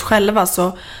in på oss själva,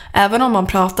 så även om man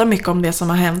pratar mycket om det som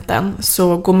har hänt än,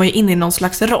 så går man ju in i någon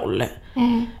slags roll.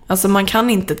 Alltså man kan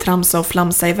inte tramsa och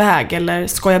flamsa iväg eller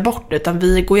skoja bort, utan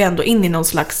vi går ju ändå in i någon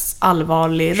slags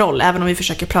allvarlig roll, även om vi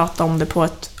försöker prata om det på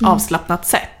ett avslappnat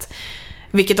sätt.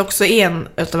 Vilket också är en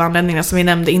av anledningarna som vi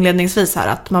nämnde inledningsvis här,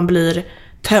 att man blir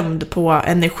tömd på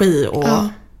energi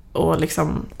och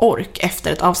liksom ork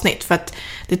efter ett avsnitt. För att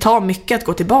det tar mycket att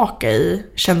gå tillbaka i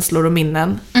känslor och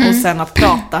minnen och sen att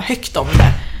prata högt om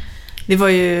det. Det var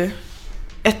ju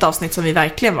ett avsnitt som vi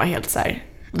verkligen var helt så här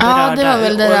berörda. Ja, det var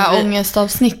väl det där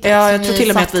ångestavsnittet. Ja, jag tror till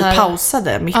och med att vi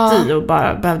pausade mitt i och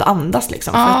bara behövde andas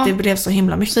liksom. För att det blev så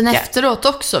himla mycket. Sen efteråt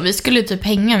också, vi skulle typ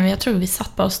hänga, men jag tror vi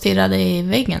satt bara och stirrade i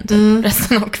väggen typ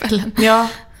resten av kvällen. Ja.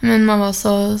 Men man var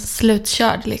så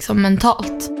slutkörd liksom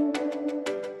mentalt.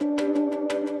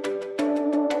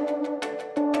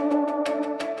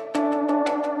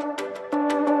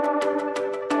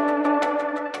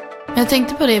 Jag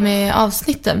tänkte på det med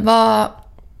avsnitten.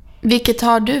 Vilket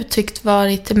har du tyckt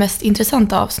varit det mest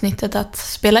intressanta avsnittet att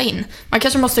spela in? Man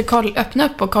kanske måste öppna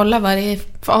upp och kolla vad det är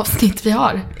för avsnitt vi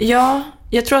har. Ja,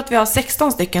 jag tror att vi har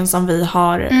 16 stycken som vi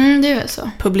har det är så.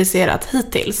 Publicerat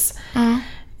hittills.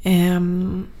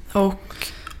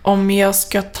 Och om jag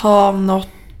ska ta något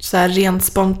så här rent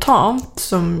spontant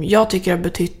som jag tycker har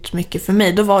betytt mycket för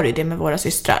mig, då var det med våra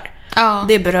systrar. Ja.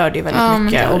 Det berörde ju väldigt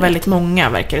mycket och väldigt många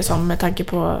verkar det som, med tanke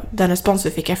på den respons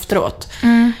vi fick efteråt.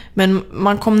 Men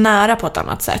man kom nära på ett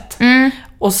annat sätt.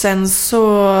 Och sen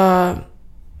så...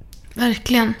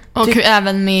 Verkligen. Och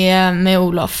även med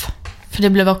Olof. För det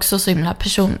blev också så himla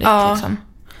personligt. Ja. Liksom.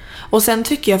 Och sen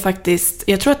tycker jag faktiskt,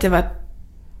 jag tror att det var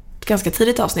ett ganska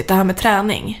tidigt avsnitt, det här med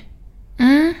träning.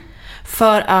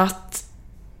 För att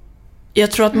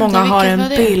jag tror att många har en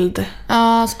bild.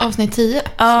 Ja, avsnitt 10.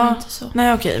 Ja,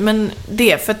 nej okej. Men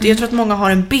det, för att jag tror att många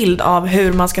har en bild av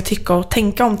hur man ska tycka och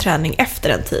tänka om träning efter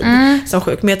en tid som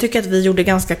sjuk. Men jag tycker att vi gjorde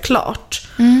ganska klart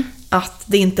att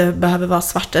det inte behöver vara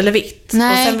svart eller vitt.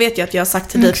 Nej. Och sen vet jag att jag har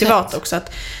sagt till dig privat också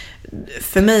att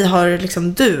för mig har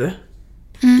liksom du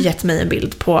gett mig en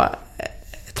bild på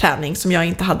träning som jag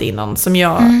inte hade innan, som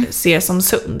jag ser som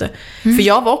sund. För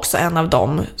jag var också en av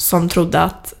dem som trodde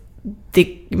att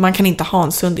man kan inte ha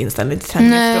en sund inställning till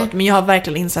träning efteråt. Men jag har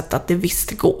verkligen insett att det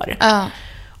visst går.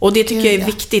 Och det tycker jag är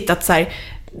viktigt att så här,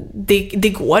 det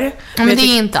går. Ja, men det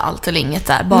är inte allt eller inget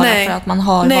där, bara för att man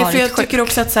har varit för jag sjuk. tycker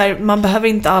också att så här, man behöver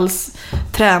inte alls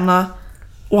träna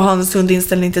och ha en sund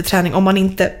inställning till träning om man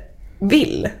inte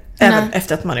vill. Även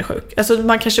efter att man är sjuk. Alltså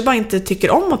man kanske bara inte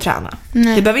tycker om att träna.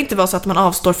 Det behöver inte vara så att man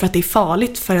avstår för att det är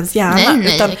farligt för ens hjärna.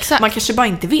 Nej, utan exakt. man kanske bara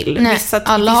inte vill. Vissa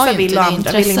vill och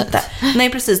andra vill inte. Nej,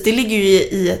 precis. Det ligger ju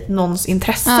i någons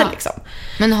intresse liksom.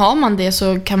 Men har man det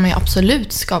så kan man ju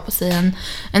absolut skapa sig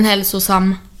en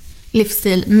hälsosam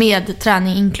livsstil med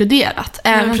träning inkluderat.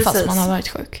 Även fast man har varit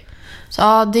sjuk. Så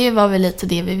ja, det var väl lite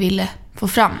det vi ville få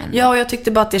fram. Ja, och jag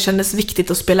tyckte bara att det kändes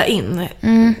viktigt att spela in.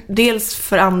 Dels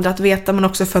för andra att veta, men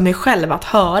också för mig själv att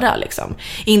höra liksom.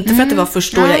 Inte för att det var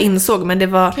först då jag insåg, men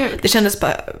det kändes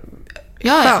bara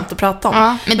skönt att prata om.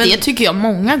 Ja, men det tycker jag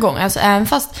många gånger. Alltså, även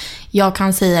fast jag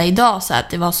kan säga idag så att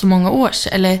det var så många år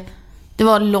sedan, eller det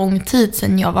var lång tid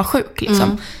sedan jag var sjuk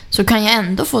liksom, så kan jag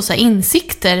ändå få så här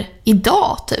insikter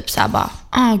idag typ så här bara,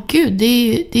 gud,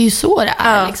 det är ju så det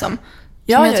är liksom.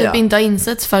 Som jag typ inte har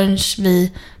insett förrän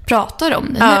vi pratar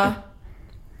om det nu.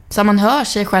 Så man hör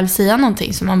sig själv säga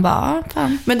någonting som man bara,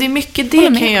 fan. Men det är mycket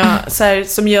det kan jag så här,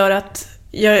 som gör att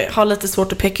jag har lite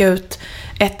svårt att peka ut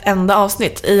ett enda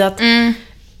avsnitt i att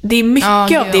det är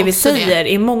mycket av det vi säger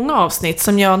i många avsnitt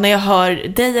som jag, när jag hör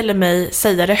dig eller mig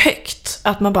säga det högt,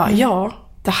 att man bara,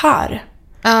 det här.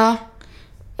 Ja,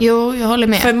 jo, jag håller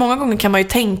med. För många gånger kan man ju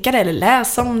tänka det eller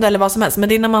läsa om det eller vad som helst, men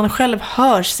det är när man själv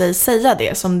hör sig säga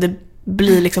det som det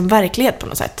blir liksom verklighet på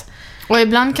något sätt. Och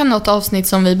ibland kan något avsnitt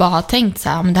som vi bara har tänkt så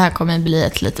här, men det här kommer bli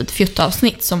ett litet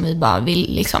fjuttavsnitt som vi bara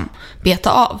vill liksom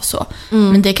beta av så.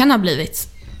 Men det kan ha blivit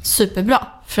superbra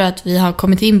för att vi har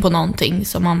kommit in på någonting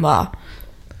som man bara,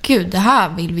 gud, det här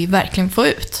vill vi verkligen få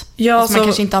ut. Ja, som man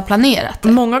kanske inte har planerat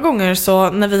det. Många gånger så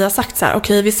när vi har sagt så här,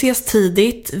 okej, vi ses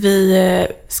tidigt, vi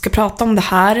ska prata om det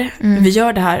här, vi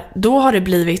gör det här, då har det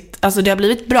blivit, alltså det har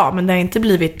blivit bra, men det har inte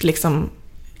blivit liksom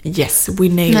yes, we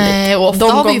nailed Nej, it. och ofta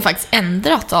har vi ju faktiskt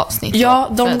ändrat avsnitt. Ja,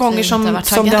 de gånger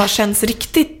som det har känts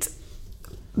riktigt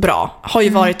bra har ju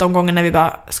varit de gånger när vi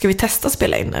bara, ska vi testa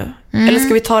spela in nu? Eller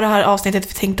ska vi ta det här avsnittet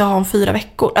vi tänkte ha om 4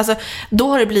 veckor? Alltså, då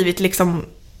har det blivit liksom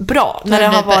bra. När det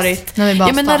har varit,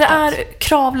 när det är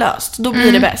kravlöst, då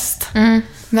blir det bäst.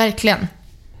 Verkligen.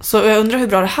 Så jag undrar hur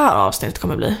bra det här avsnittet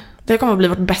kommer bli. Det kommer bli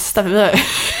vårt bästa.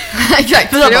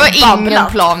 Exakt, det var ingen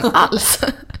plan alls.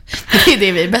 Det är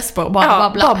det vi är bäst på, bara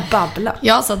babbla.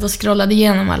 Jag satt och scrollade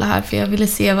igenom alla här för jag ville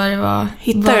se vad det var.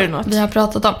 Hittar du något? Vi har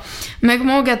pratat om. Men jag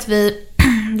kommer ihåg att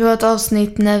det var ett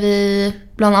avsnitt när vi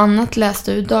bland annat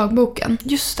läste ur dagboken.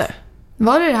 Just det.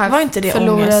 Var det här var inte det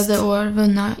förlorade ångest? År,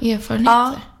 vunna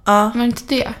erfarenheter? Ja. Var det inte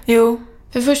det? Jo.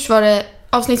 För först var det,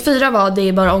 avsnitt 4 var det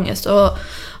är bara ångest och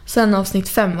sen avsnitt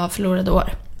 5 var förlorade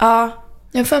år. Ja.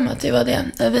 Jag får med att det var det.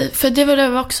 För det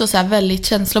var också så här väldigt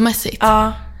känslomässigt.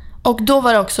 Ja. Och då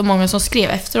var det också många som skrev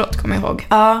efteråt, kommer jag ihåg.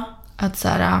 Ja. Att så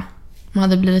här, man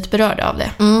hade blivit berörd av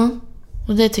det.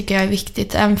 Och det tycker jag är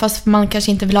viktigt. Även fast man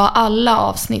kanske inte vill ha alla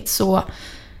avsnitt så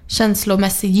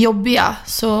känslomässigt jobbiga,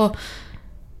 så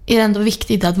är det ändå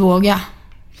viktigt att våga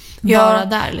vara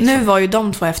där. Liksom. Nu var ju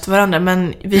de 2 efter varandra,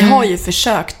 men vi har ju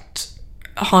försökt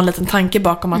ha en liten tanke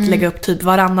bakom att lägga upp typ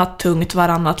varannat tungt,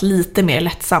 varannat lite mer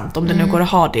lättsamt, om det nu går att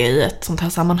ha det i ett sånt här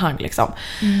sammanhang liksom.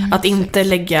 Att inte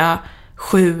lägga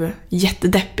 7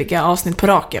 jättedeppiga avsnitt på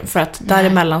raken, för att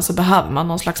däremellan så behöver man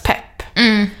någon slags pepp.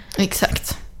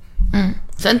 Exakt.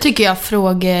 Sen tycker jag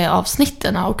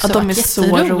frågeavsnitten också att de är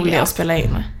så roliga att spela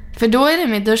in. För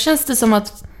då känns det som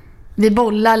att vi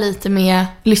bollar lite med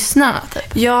lyssnarna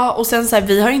typ. Ja, och sen så här,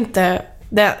 vi har inte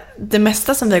det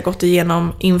mesta som vi har gått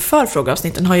igenom inför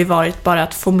frågeavsnitten har ju varit bara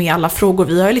att få med alla frågor.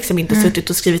 Vi har ju liksom inte suttit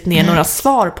och skrivit ner några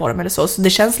svar på dem eller så det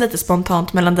känns lite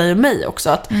spontant mellan dig och mig också,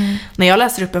 att när jag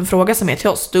läser upp en fråga som är till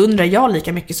oss, då undrar jag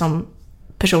lika mycket som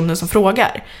personen som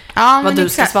frågar vad du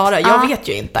ska svara. Jag vet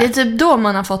ju inte. Det är typ då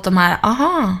man har fått de här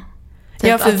typ,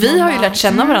 ja, för vi har ju lärt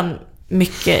känna varandra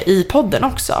mycket i podden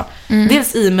också.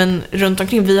 Dels men runt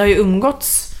omkring. Vi har ju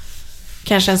umgåtts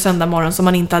kanske en söndag morgon som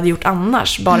man inte hade gjort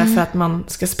annars, bara för att man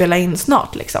ska spela in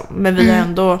snart liksom. Men vi har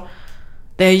ändå,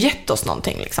 det har gett oss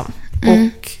någonting liksom.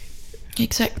 Och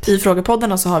exakt. I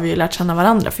frågepoddarna så har vi ju lärt känna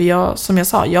varandra. För som jag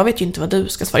sa, jag vet ju inte vad du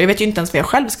ska svara. Jag vet ju inte ens vad jag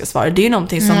själv ska svara. Det är ju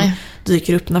någonting som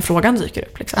dyker upp när frågan dyker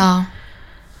upp liksom.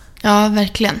 Ja,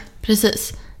 verkligen.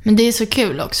 Precis. Men det är så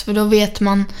kul också, för då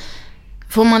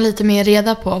får man lite mer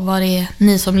reda på vad det är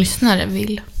ni som lyssnare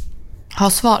vill ha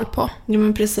svar på. Ja,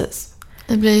 men precis.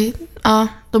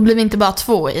 Då blir vi inte bara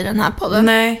 2 i den här podden.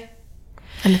 Nej.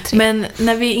 Eller 3. Men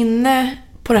när vi är inne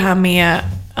på det här med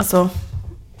alltså,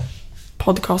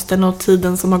 podcasten och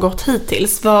tiden som har gått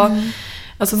hittills. Vad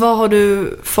har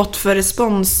du fått för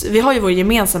respons? Vi har ju vår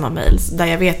gemensamma mejl där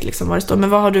jag vet liksom vad det står. Men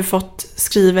vad har du fått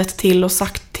skrivet till och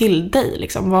sagt till dig?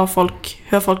 Liksom? Hur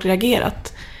har folk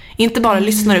reagerat? Inte bara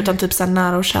lyssnare utan typ så här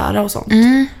nära och kära och sånt.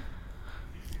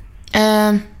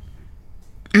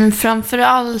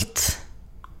 Framförallt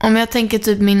om jag tänker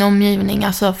typ min omgivning,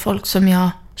 alltså folk som jag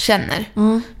känner,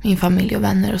 min familj och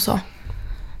vänner och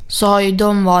så har ju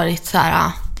de varit så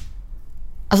här,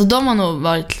 alltså de har nog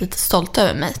varit lite stolta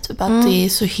över mig typ, att det är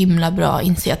så himla bra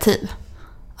initiativ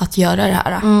att göra det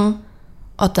här.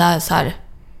 Och att det är så här,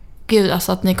 gud,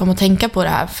 alltså att ni kommer att tänka på det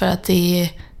här för att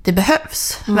det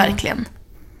behövs verkligen.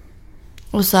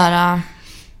 Och så här,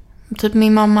 typ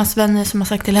min mammas vänner som har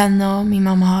sagt till henne, och min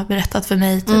mamma har berättat för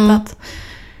mig typ att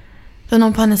det var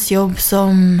någon på hennes jobb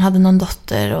som hade någon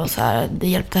dotter och så här, det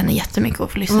hjälpte henne jättemycket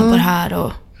att få lyssna på det här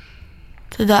och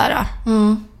det där.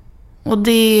 Och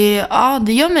det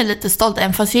gör mig lite stolt,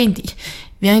 även fast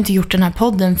vi har inte gjort den här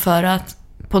podden för att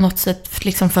på något sätt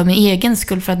liksom för min egen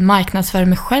skull, för att marknadsföra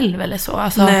mig själv eller så.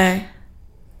 Alltså, nej.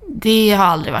 Det har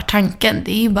aldrig varit tanken.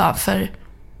 Det är ju bara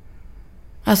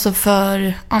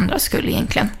för andras skull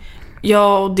egentligen.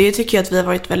 Ja, och det tycker jag att vi har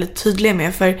varit väldigt tydliga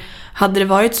med. För hade det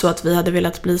varit så att vi hade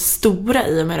velat bli stora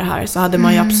i och med det här, så hade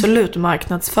man ju absolut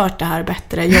marknadsfört det här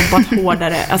bättre, jobbat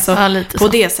hårdare. Alltså på så.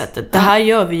 Det sättet. Det här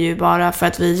gör vi ju bara för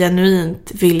att vi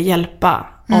genuint vill hjälpa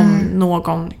om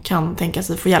någon kan tänka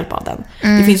sig få hjälp av den.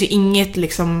 Det finns ju inget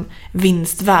liksom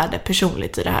vinstvärde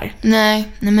personligt i det här.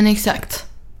 Nej men exakt.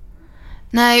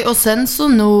 Nej, och sen så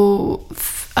nog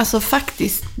alltså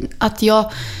faktiskt att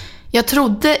jag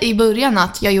trodde i början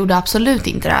att jag gjorde absolut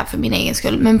inte det här för min egen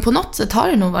skull. Men på något sätt har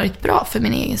det nog varit bra för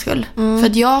min egen skull. För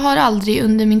att jag har aldrig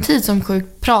under min tid som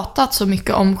sjuk pratat så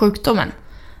mycket om sjukdomen.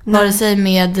 Vare sig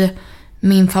med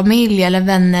min familj eller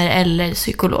vänner eller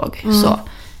psykolog. Så.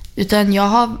 Utan jag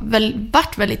har väl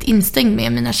varit väldigt instängd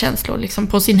med mina känslor. Liksom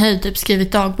på sin höjd typ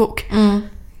skrivit dagbok.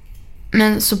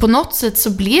 Men så på något sätt så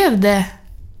blev det,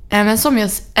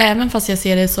 även fast jag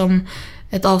ser det som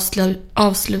ett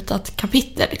avslutat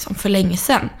kapitel liksom, för länge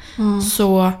sedan,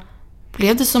 så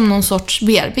blev det som någon sorts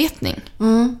bearbetning.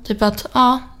 Typ att,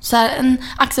 så här, en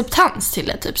acceptans till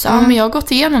det. Typ så men jag har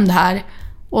gått igenom det här,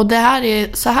 och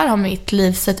så här har mitt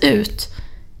liv sett ut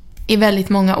i väldigt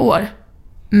många år.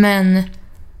 Men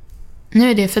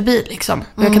nu är det förbi liksom.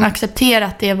 Och jag kan acceptera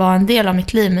att det var en del av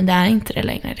mitt liv, men det är inte det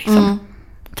längre liksom.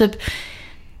 Typ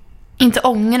inte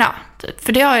ångra. Typ.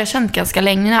 För det har jag känt ganska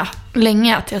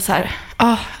länge att jag så här,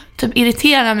 typ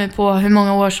irriterar mig på hur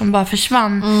många år som bara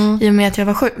försvann i och med att jag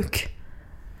var sjuk.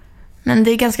 Men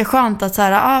det är ganska skönt att så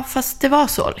här, fast det var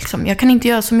så liksom. Jag kan inte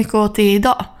göra så mycket åt det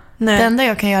idag. Nej. Det enda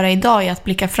jag kan göra idag är att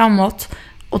blicka framåt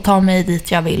och ta mig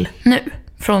dit jag vill nu.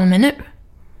 Från och med nu.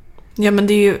 Ja, men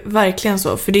det är ju verkligen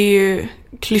så. För det är ju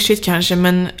klyschigt kanske,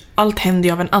 men allt händer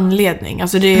ju av en anledning.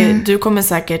 Alltså du kommer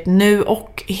säkert nu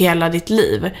och hela ditt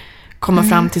liv komma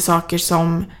fram till saker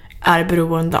som är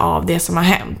beroende av det som har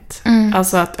hänt.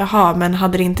 Alltså att, men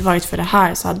hade det inte varit för det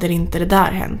här så hade det inte det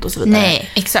där hänt och så vidare. Nej,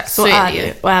 exakt. Så är det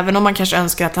ju. Och även om man kanske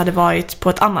önskar att det hade varit på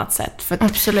ett annat sätt. För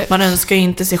att man önskar ju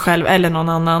inte sig själv eller någon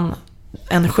annan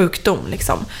en sjukdom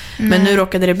liksom. Men nu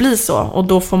råkade det bli så, och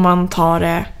då får man ta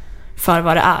det för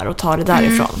vad det är och ta det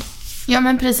därifrån. Ja,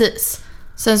 men precis.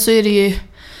 Sen så är det ju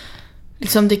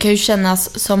liksom, det kan ju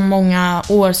kännas som många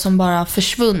år som bara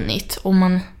försvunnit, och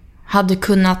man hade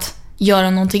kunnat göra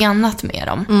någonting annat med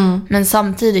dem. Men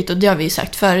samtidigt, och det har vi ju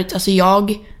sagt förut, alltså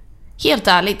jag helt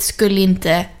ärligt skulle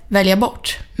inte välja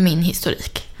bort min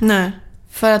historik. Nej.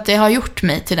 För att det har gjort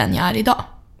mig till den jag är idag.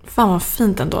 Fan vad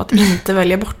fint ändå att inte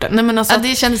välja bort den. Nej, men alltså,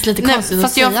 det kändes lite konstigt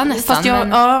att säga nästan.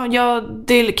 Fast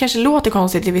det kanske låter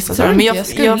konstigt i vissa saker, men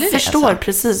jag förstår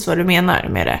precis vad du menar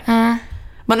med det.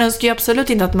 Man önskar ju absolut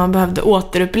inte att man behövde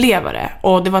återuppleva det,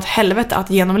 och det var ett helvete att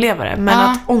genomleva det. Men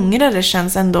att ångra det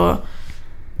känns ändå,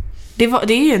 det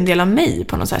är ju en del av mig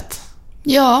på något sätt.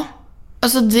 Ja,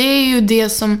 alltså det är ju det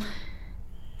som,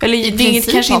 eller det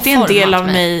är kanske inte en del av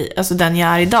mig, alltså den jag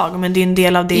är idag, men det är en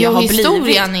del av det jag har blivit.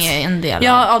 Historien är en del av.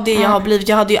 Ja, av det jag har blivit.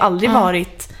 Jag hade ju aldrig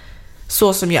varit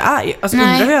så som jag är. Alltså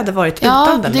undrar hur jag hade varit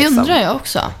utan den. Ja, det undrar jag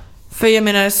också. För jag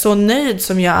menar, så nöjd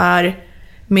som jag är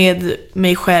med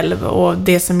mig själv och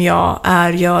det som jag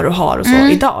gör och har och så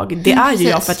idag, det är ju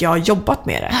jag för att jag har jobbat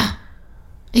med det.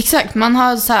 Exakt, man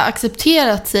har så här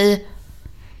accepterat sig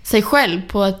sig själv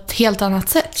på ett helt annat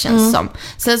sätt, känns som.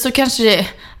 Sen så kanske det,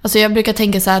 alltså jag brukar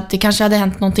tänka så här att det kanske hade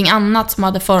hänt någonting annat som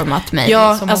hade format mig,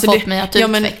 som har fått mig att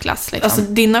utvecklas. Liksom. Alltså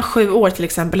dina 7 år till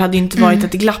exempel hade ju inte varit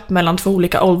ett glapp mellan 2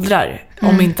 olika åldrar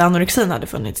om inte anorexin hade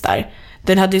funnits där.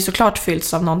 Den hade ju såklart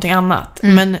fyllts av någonting annat.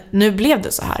 Men nu blev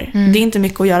det så här. Det är inte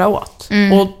mycket att göra åt.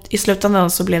 Och i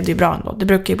slutändan så blev det ju bra ändå. Det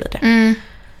brukar ju bli det.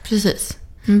 Precis.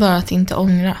 Bara att inte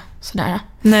ångra sådär.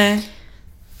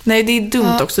 Nej, det är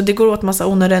dumt också. Det går åt massa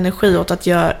onödig energi åt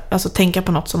att tänka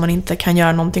på något som man inte kan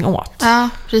göra någonting åt. Ja,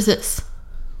 precis.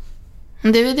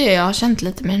 Det är väl det jag har känt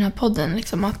lite med den här podden.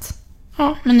 Liksom att,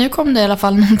 men nu kom det i alla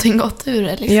fall någonting gott ur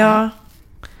det. Liksom.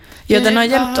 Ja, den har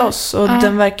hjälpt oss. Och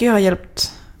den verkar ju ha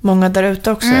hjälpt många där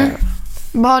ute också.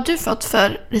 Vad har du fått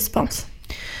för respons?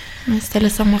 Jag ställer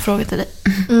samma fråga till dig.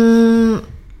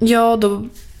 Ja, då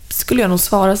skulle jag nog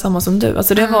svara samma som du.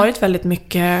 Alltså det har varit väldigt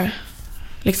mycket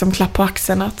liksom klapp på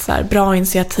axeln, att så här, bra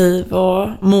initiativ och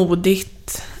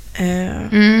modigt.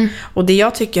 Och det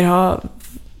jag tycker har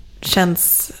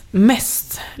känts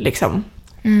mest liksom,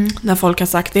 när folk har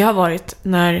sagt, det har varit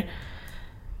när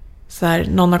så här,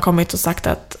 någon har kommit och sagt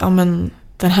att ja, men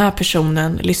den här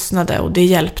personen lyssnade och det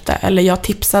hjälpte. Eller jag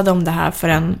tipsade om det här för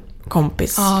en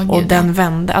kompis och den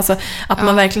vände. Alltså att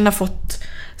man verkligen har fått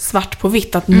svart på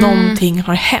vitt att någonting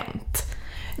har hänt.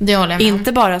 Det håller jag med.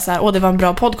 Inte bara så här, det var en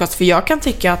bra podcast. För jag kan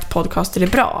tycka att podcaster är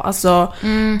bra. Alltså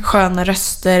sköna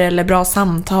röster eller bra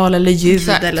samtal eller ljud.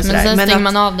 Exakt, eller sådär. Men sen stänger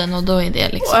man av den och då är det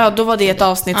liksom... Ja, då var det ett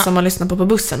avsnitt som man lyssnar på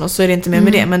bussen. Och så är det inte mer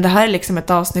med det. Men det här är liksom ett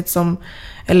avsnitt som,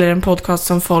 eller en podcast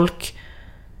som folk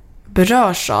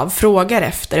berörs av, frågar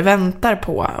efter, väntar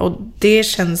på. Och det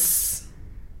känns...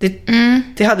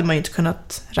 Det hade man ju inte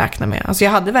kunnat räkna med. Alltså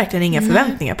jag hade verkligen inga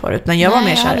förväntningar på det. Utan jag var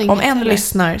mer så här, om en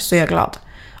lyssnar så är jag glad.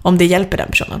 Om det hjälper den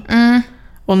personen.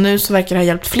 Och nu så verkar det ha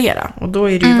hjälpt flera. Och då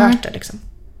är det ju värt det liksom.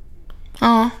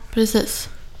 Ja, precis.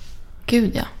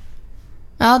 Gud, ja.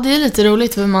 Ja, det är lite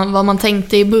roligt vad man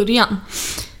tänkte i början.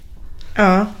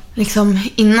 Ja. Liksom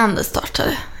innan det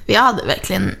startade. Vi hade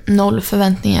verkligen 0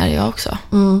 förväntningar, jag också.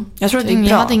 Jag tror det är bra.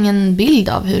 Jag hade ingen bild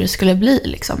av hur det skulle bli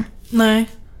liksom. Nej.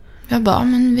 Jag bara,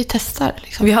 men vi testar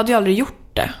liksom. Vi hade ju aldrig gjort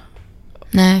det.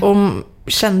 Nej. Och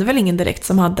kände väl ingen direkt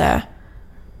som hade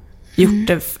gjort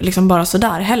det liksom bara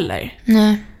sådär heller.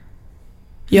 Nej.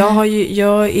 Jag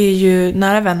är ju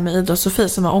nära vän med Ida och Sofie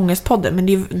som har Ångestpodden. Men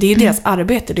det är ju deras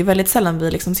arbete. Det är väldigt sällan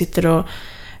vi liksom sitter och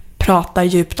pratar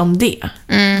djupt om det.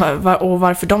 Och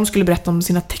varför de skulle berätta om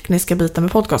sina tekniska bitar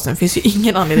med podcasten finns ju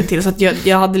ingen anledning till. Så att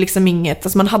jag hade liksom inget,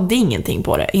 alltså man hade ingenting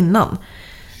på det innan.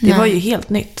 Det var ju helt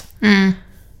nytt.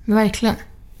 Verkligen.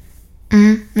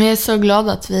 Men jag är så glad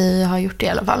att vi har gjort det i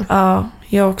alla fall. Ja,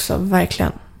 jag också,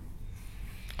 verkligen.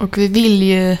 Och vi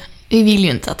vill ju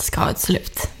inte att det ska ha ett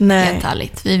slut. Nej. Helt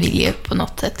ärligt. Vi vill ju på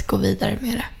något sätt gå vidare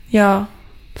med det. Ja.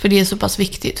 För det är så pass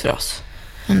viktigt för oss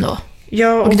ändå.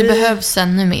 Ja, och det behövs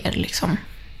ännu mer liksom.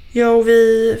 Ja, och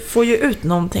vi får ju ut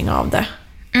någonting av det.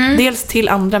 Dels till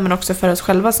andra men också för oss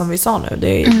själva som vi sa nu.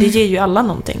 Det ger ju alla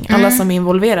någonting. Alla som är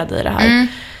involverade i det här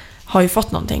har ju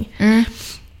fått någonting.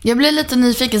 Jag blir lite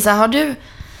nyfiken så här, har du...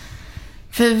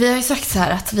 För vi har ju sagt så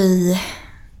här att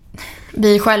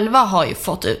vi själva har ju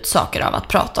fått ut saker av att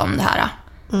prata om det här.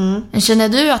 Men känner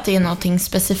du att det är någonting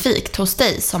specifikt hos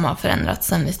dig som har förändrats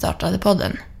sen vi startade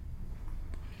podden?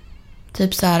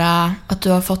 Typ så här att du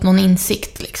har fått någon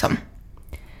insikt liksom.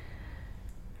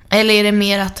 Eller är det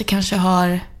mer att det kanske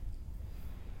har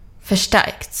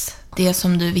förstärkts? Det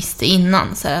som du visste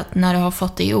innan, så att när du har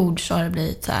fått det i ord så har det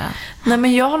blivit så här. Nej,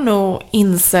 men jag har nog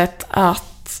insett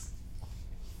att,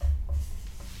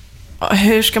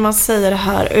 hur ska man säga det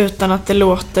här utan att det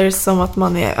låter som att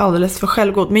man är alldeles för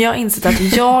självgod. Men jag har insett att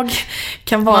jag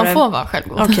kan vara... Man får vara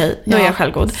självgod. Okej, då är jag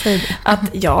självgod. Att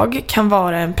jag kan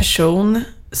vara en person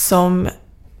som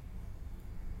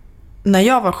när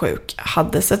jag var sjuk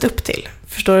hade sett upp till.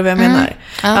 Förstår du vad jag menar?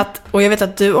 Ja. Och jag vet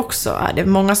att du också är det.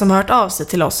 Många som har hört av sig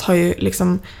till oss har ju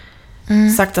liksom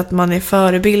sagt att man är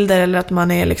förebilder eller att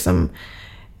man är liksom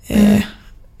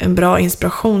en bra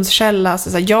inspirationskälla.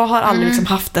 Så jag har aldrig liksom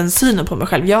haft den synen på mig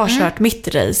själv. Jag har kört mitt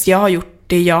race. Jag har gjort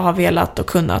det jag har velat och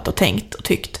kunnat och tänkt och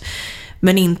tyckt.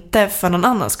 Men inte för någon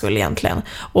annan skull egentligen.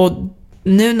 Och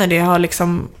nu när det har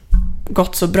liksom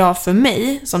gått så bra för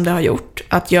mig som det har gjort,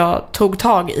 att jag tog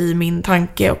tag i min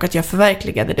tanke och att jag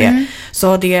förverkligade det, så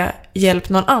har det hjälpt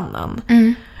någon annan.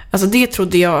 Alltså det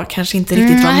trodde jag kanske inte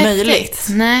riktigt var möjligt.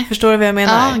 Nej. Förstår du vad jag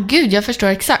menar? Ja, gud, jag förstår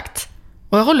exakt.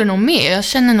 Och jag håller nog med. Jag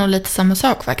känner nog lite samma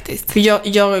sak faktiskt. För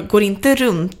jag går inte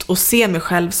runt och ser mig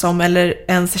själv som, eller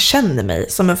ens känner mig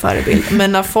som en förebild.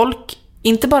 Men när folk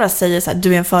inte bara säger så här,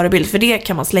 du är en förebild, för det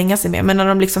kan man slänga sig med, men när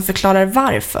de liksom förklarar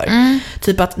varför.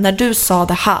 Typ att när du sa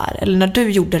det här, eller när du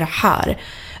gjorde det här,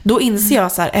 Då inser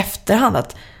jag så här efterhand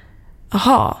att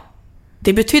aha,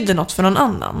 det betydde något för någon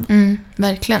annan.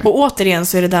 Verkligen. Och återigen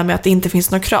så är det där med att det inte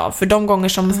finns några krav. För de gånger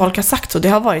som folk har sagt så, det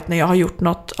har varit när jag har gjort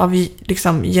något av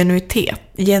liksom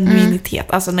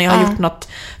genuinitet. Alltså när jag har gjort något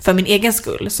för min egen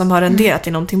skull som har renderat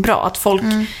i någonting bra. Att folk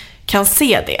kan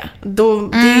se det.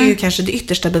 Det är ju kanske det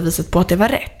yttersta beviset på att det var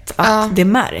rätt. Att det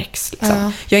märks.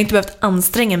 Liksom. Jag har inte behövt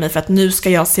anstränga mig för att nu ska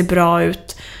jag se bra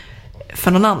ut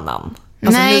för någon annan.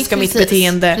 Alltså nu ska mitt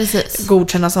beteende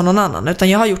godkännas av någon annan. Utan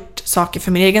jag har gjort saker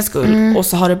för min egen skull. Och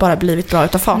så har det bara blivit bra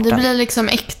utav farten. Det blir liksom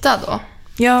äkta då.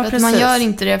 Ja, för att man gör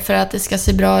inte det för att det ska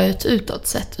se bra ut utåt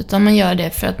sett. Utan man gör det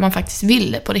för att man faktiskt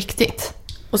vill det på riktigt.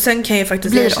 Och sen kan jag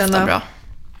faktiskt erkänna bra.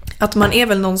 Att man är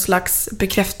väl någon slags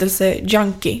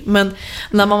bekräftelse-junkie. Men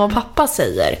när mamma och pappa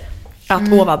säger att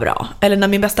åh vad bra. Eller när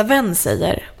min bästa vän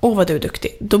säger åh vad du är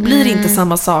duktig. Då blir det inte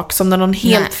samma sak som när någon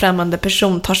helt främmande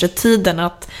person tar sig tiden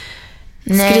att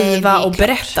skriva och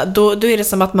berätta. Då är det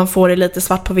som att man får det lite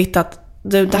svart på vitt att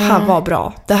det här var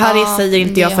bra. Det här säger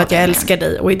inte jag för att jag älskar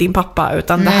dig och är din pappa.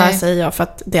 Utan det här säger jag för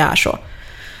att det är så.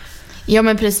 Ja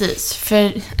men precis.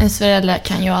 För ens föräldrar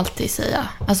kan ju alltid säga,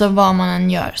 alltså vad man än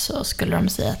gör så skulle de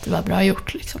säga att det var bra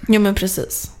gjort liksom. Ja men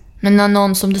precis. Men när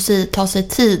någon som du säger tar sig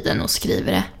tiden och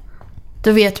skriver det,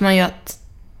 då vet man ju att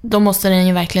då måste den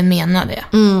ju verkligen mena det.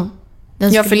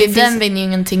 Den vinner ju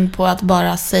ingenting på att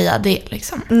bara säga det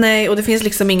liksom. Nej, och det finns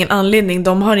liksom ingen anledning.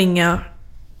 De har ingen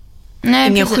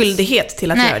skyldighet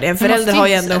till att göra det. En förälder har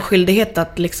ju ändå en skyldighet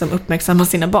att liksom uppmärksamma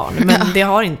sina barn. Men det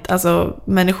har inte, alltså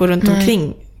människor runt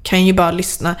omkring kan ju bara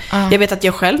lyssna. Jag vet att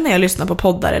jag själv när jag lyssnar på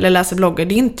poddar eller läser bloggar,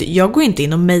 jag går inte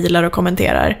in och mejlar och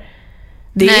kommenterar.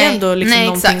 Det är ändå liksom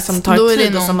någonting som tar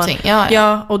tid och som man,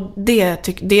 och det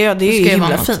är ju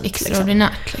himla fint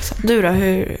extraordinärt liksom. Du då,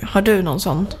 har du någon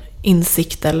sån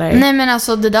insikt eller? Nej men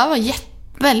alltså det där var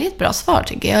väldigt bra svar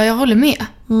tycker jag. Jag håller med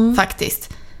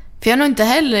faktiskt. För jag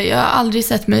har aldrig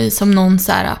sett mig som någon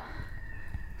så här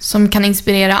som kan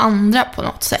inspirera andra på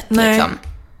något sätt liksom.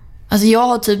 Alltså jag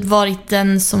har typ varit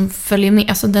den som följer med,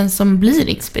 alltså den som blir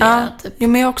inspirerad typ. Jo,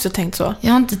 men jag har också tänkt så.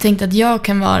 Jag har inte tänkt att jag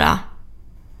kan vara,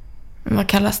 vad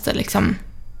kallas det liksom,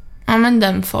 ja men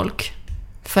den folk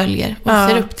följer och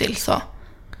ser upp till så.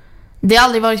 Det har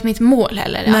aldrig varit mitt mål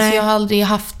heller. Alltså jag har aldrig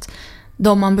haft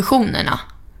de ambitionerna.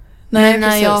 Men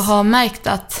när jag har märkt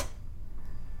att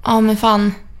men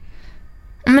fan,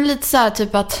 men lite så här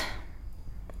typ att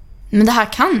men det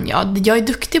här kan jag är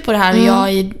duktig på det här och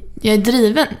jag är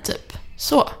driven typ.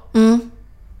 Så.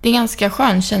 Det är en ganska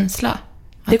skön känsla.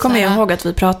 Det kommer jag ihåg att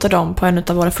vi pratade om på en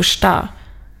av våra första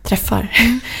träffar.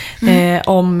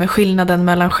 Om skillnaden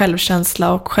mellan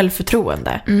självkänsla och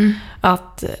självförtroende.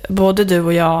 Att både du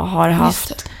och jag har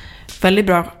haft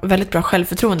väldigt bra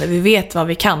självförtroende. Vi vet vad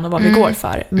vi kan och vad vi går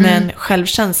för. Men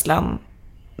självkänslan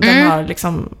den har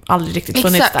liksom aldrig riktigt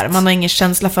funnits där. Man har ingen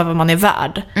känsla för vad man är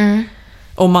värd.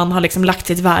 Och man har liksom lagt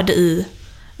sitt värde i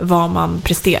vad man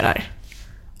presterar.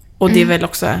 Och det är väl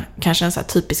också kanske en så här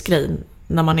typisk grej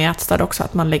när man är ätstörd också,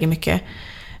 att man lägger mycket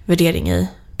värdering i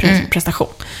prestation.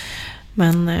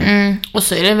 Men och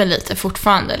så är det väl lite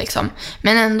fortfarande liksom.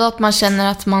 Men ändå att man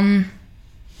känner att man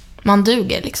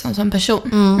duger liksom som person.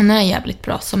 Man är jävligt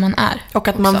bra som man är. Och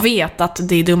att man vet att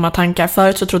det är dumma tankar.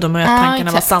 Förut så trodde man ju att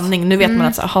tankarna var sanning. Nu vet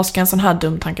man att ska en sån här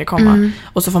dum tanke komma.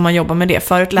 Och så får man jobba med det.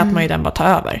 Förut lät man ju den bara ta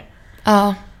över.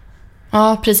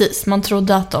 Ja, precis. Man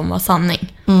trodde att de var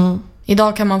sanning.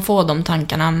 Idag kan man få de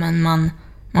tankarna, men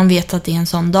man vet att det är en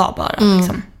sån dag bara.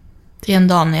 Liksom. Det är en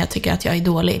dag när jag tycker att jag är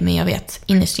dålig, men jag vet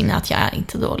innerst inne att jag är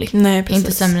inte dålig. Nej, jag är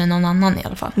inte sämre än någon annan i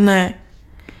alla fall. Nej,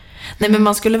 men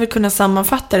man skulle väl kunna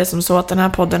sammanfatta det som så att den här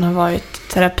podden har varit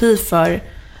terapi för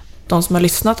de som har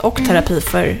lyssnat och terapi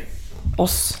för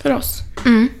oss. För oss.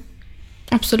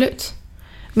 Absolut.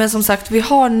 Men som sagt, vi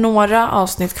har några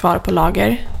avsnitt kvar på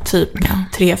lager. Typ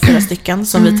 3-4 stycken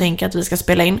som vi tänker att vi ska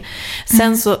spela in.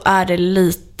 Sen så är det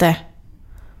lite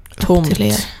tomt. Upp till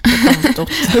er.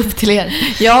 Upp till er.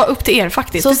 Ja, upp till er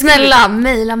faktiskt. Så snälla,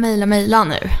 mejla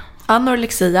nu.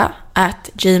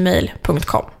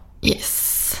 anorexia@gmail.com. Yes.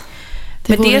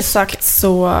 Med det sagt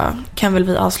så kan väl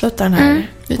vi avsluta den här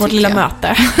vårt lilla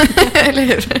möte. Eller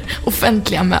hur?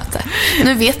 Offentliga möte.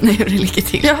 Nu vet ni hur det ligger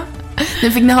till. Ja.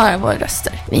 Nu fick ni höra våra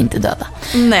röster. Vi är inte döda.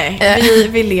 Nej,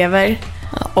 vi lever.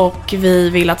 Och vi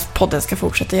vill att podden ska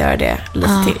fortsätta göra det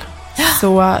lite till.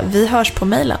 Så vi hörs på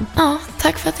mejlen. Ja,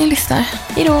 tack för att ni lyssnar.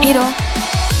 Hejdå.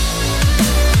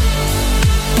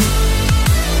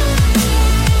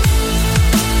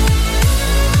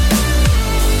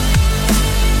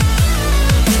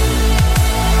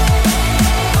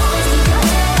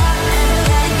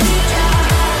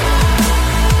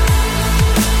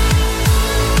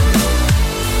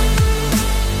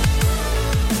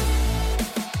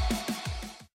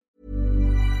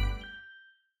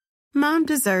 Mom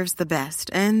deserves the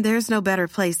best, and there's no better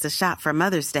place to shop for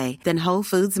Mother's Day than Whole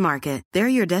Foods Market.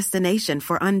 They're your destination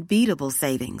for unbeatable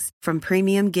savings, from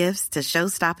premium gifts to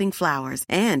show-stopping flowers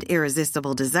and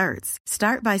irresistible desserts.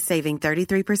 Start by saving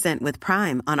 33% with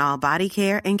Prime on all body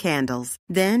care and candles.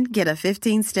 Then get a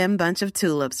 15-stem bunch of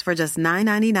tulips for just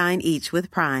 $9.99 each with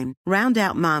Prime. Round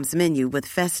out Mom's menu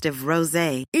with festive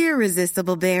rosé,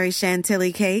 irresistible berry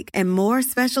chantilly cake, and more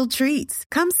special treats.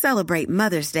 Come celebrate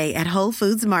Mother's Day at Whole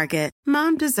Foods Market.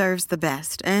 Mom deserves the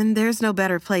best, and there's no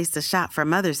better place to shop for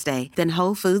Mother's Day than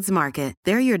Whole Foods Market.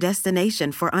 They're your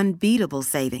destination for unbeatable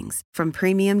savings, from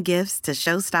premium gifts to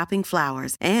show-stopping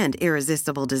flowers and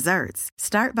irresistible desserts.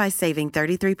 Start by saving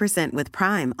 33% with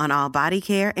Prime on all body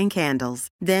care and candles.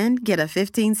 Then get a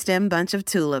 15-stem bunch of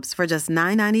tulips for just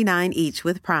 $9.99 each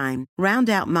with Prime. Round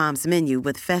out Mom's menu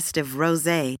with festive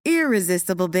rosé,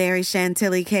 irresistible berry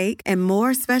chantilly cake, and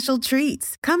more special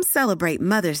treats. Come celebrate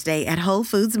Mother's Day at Whole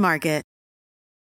Foods Market.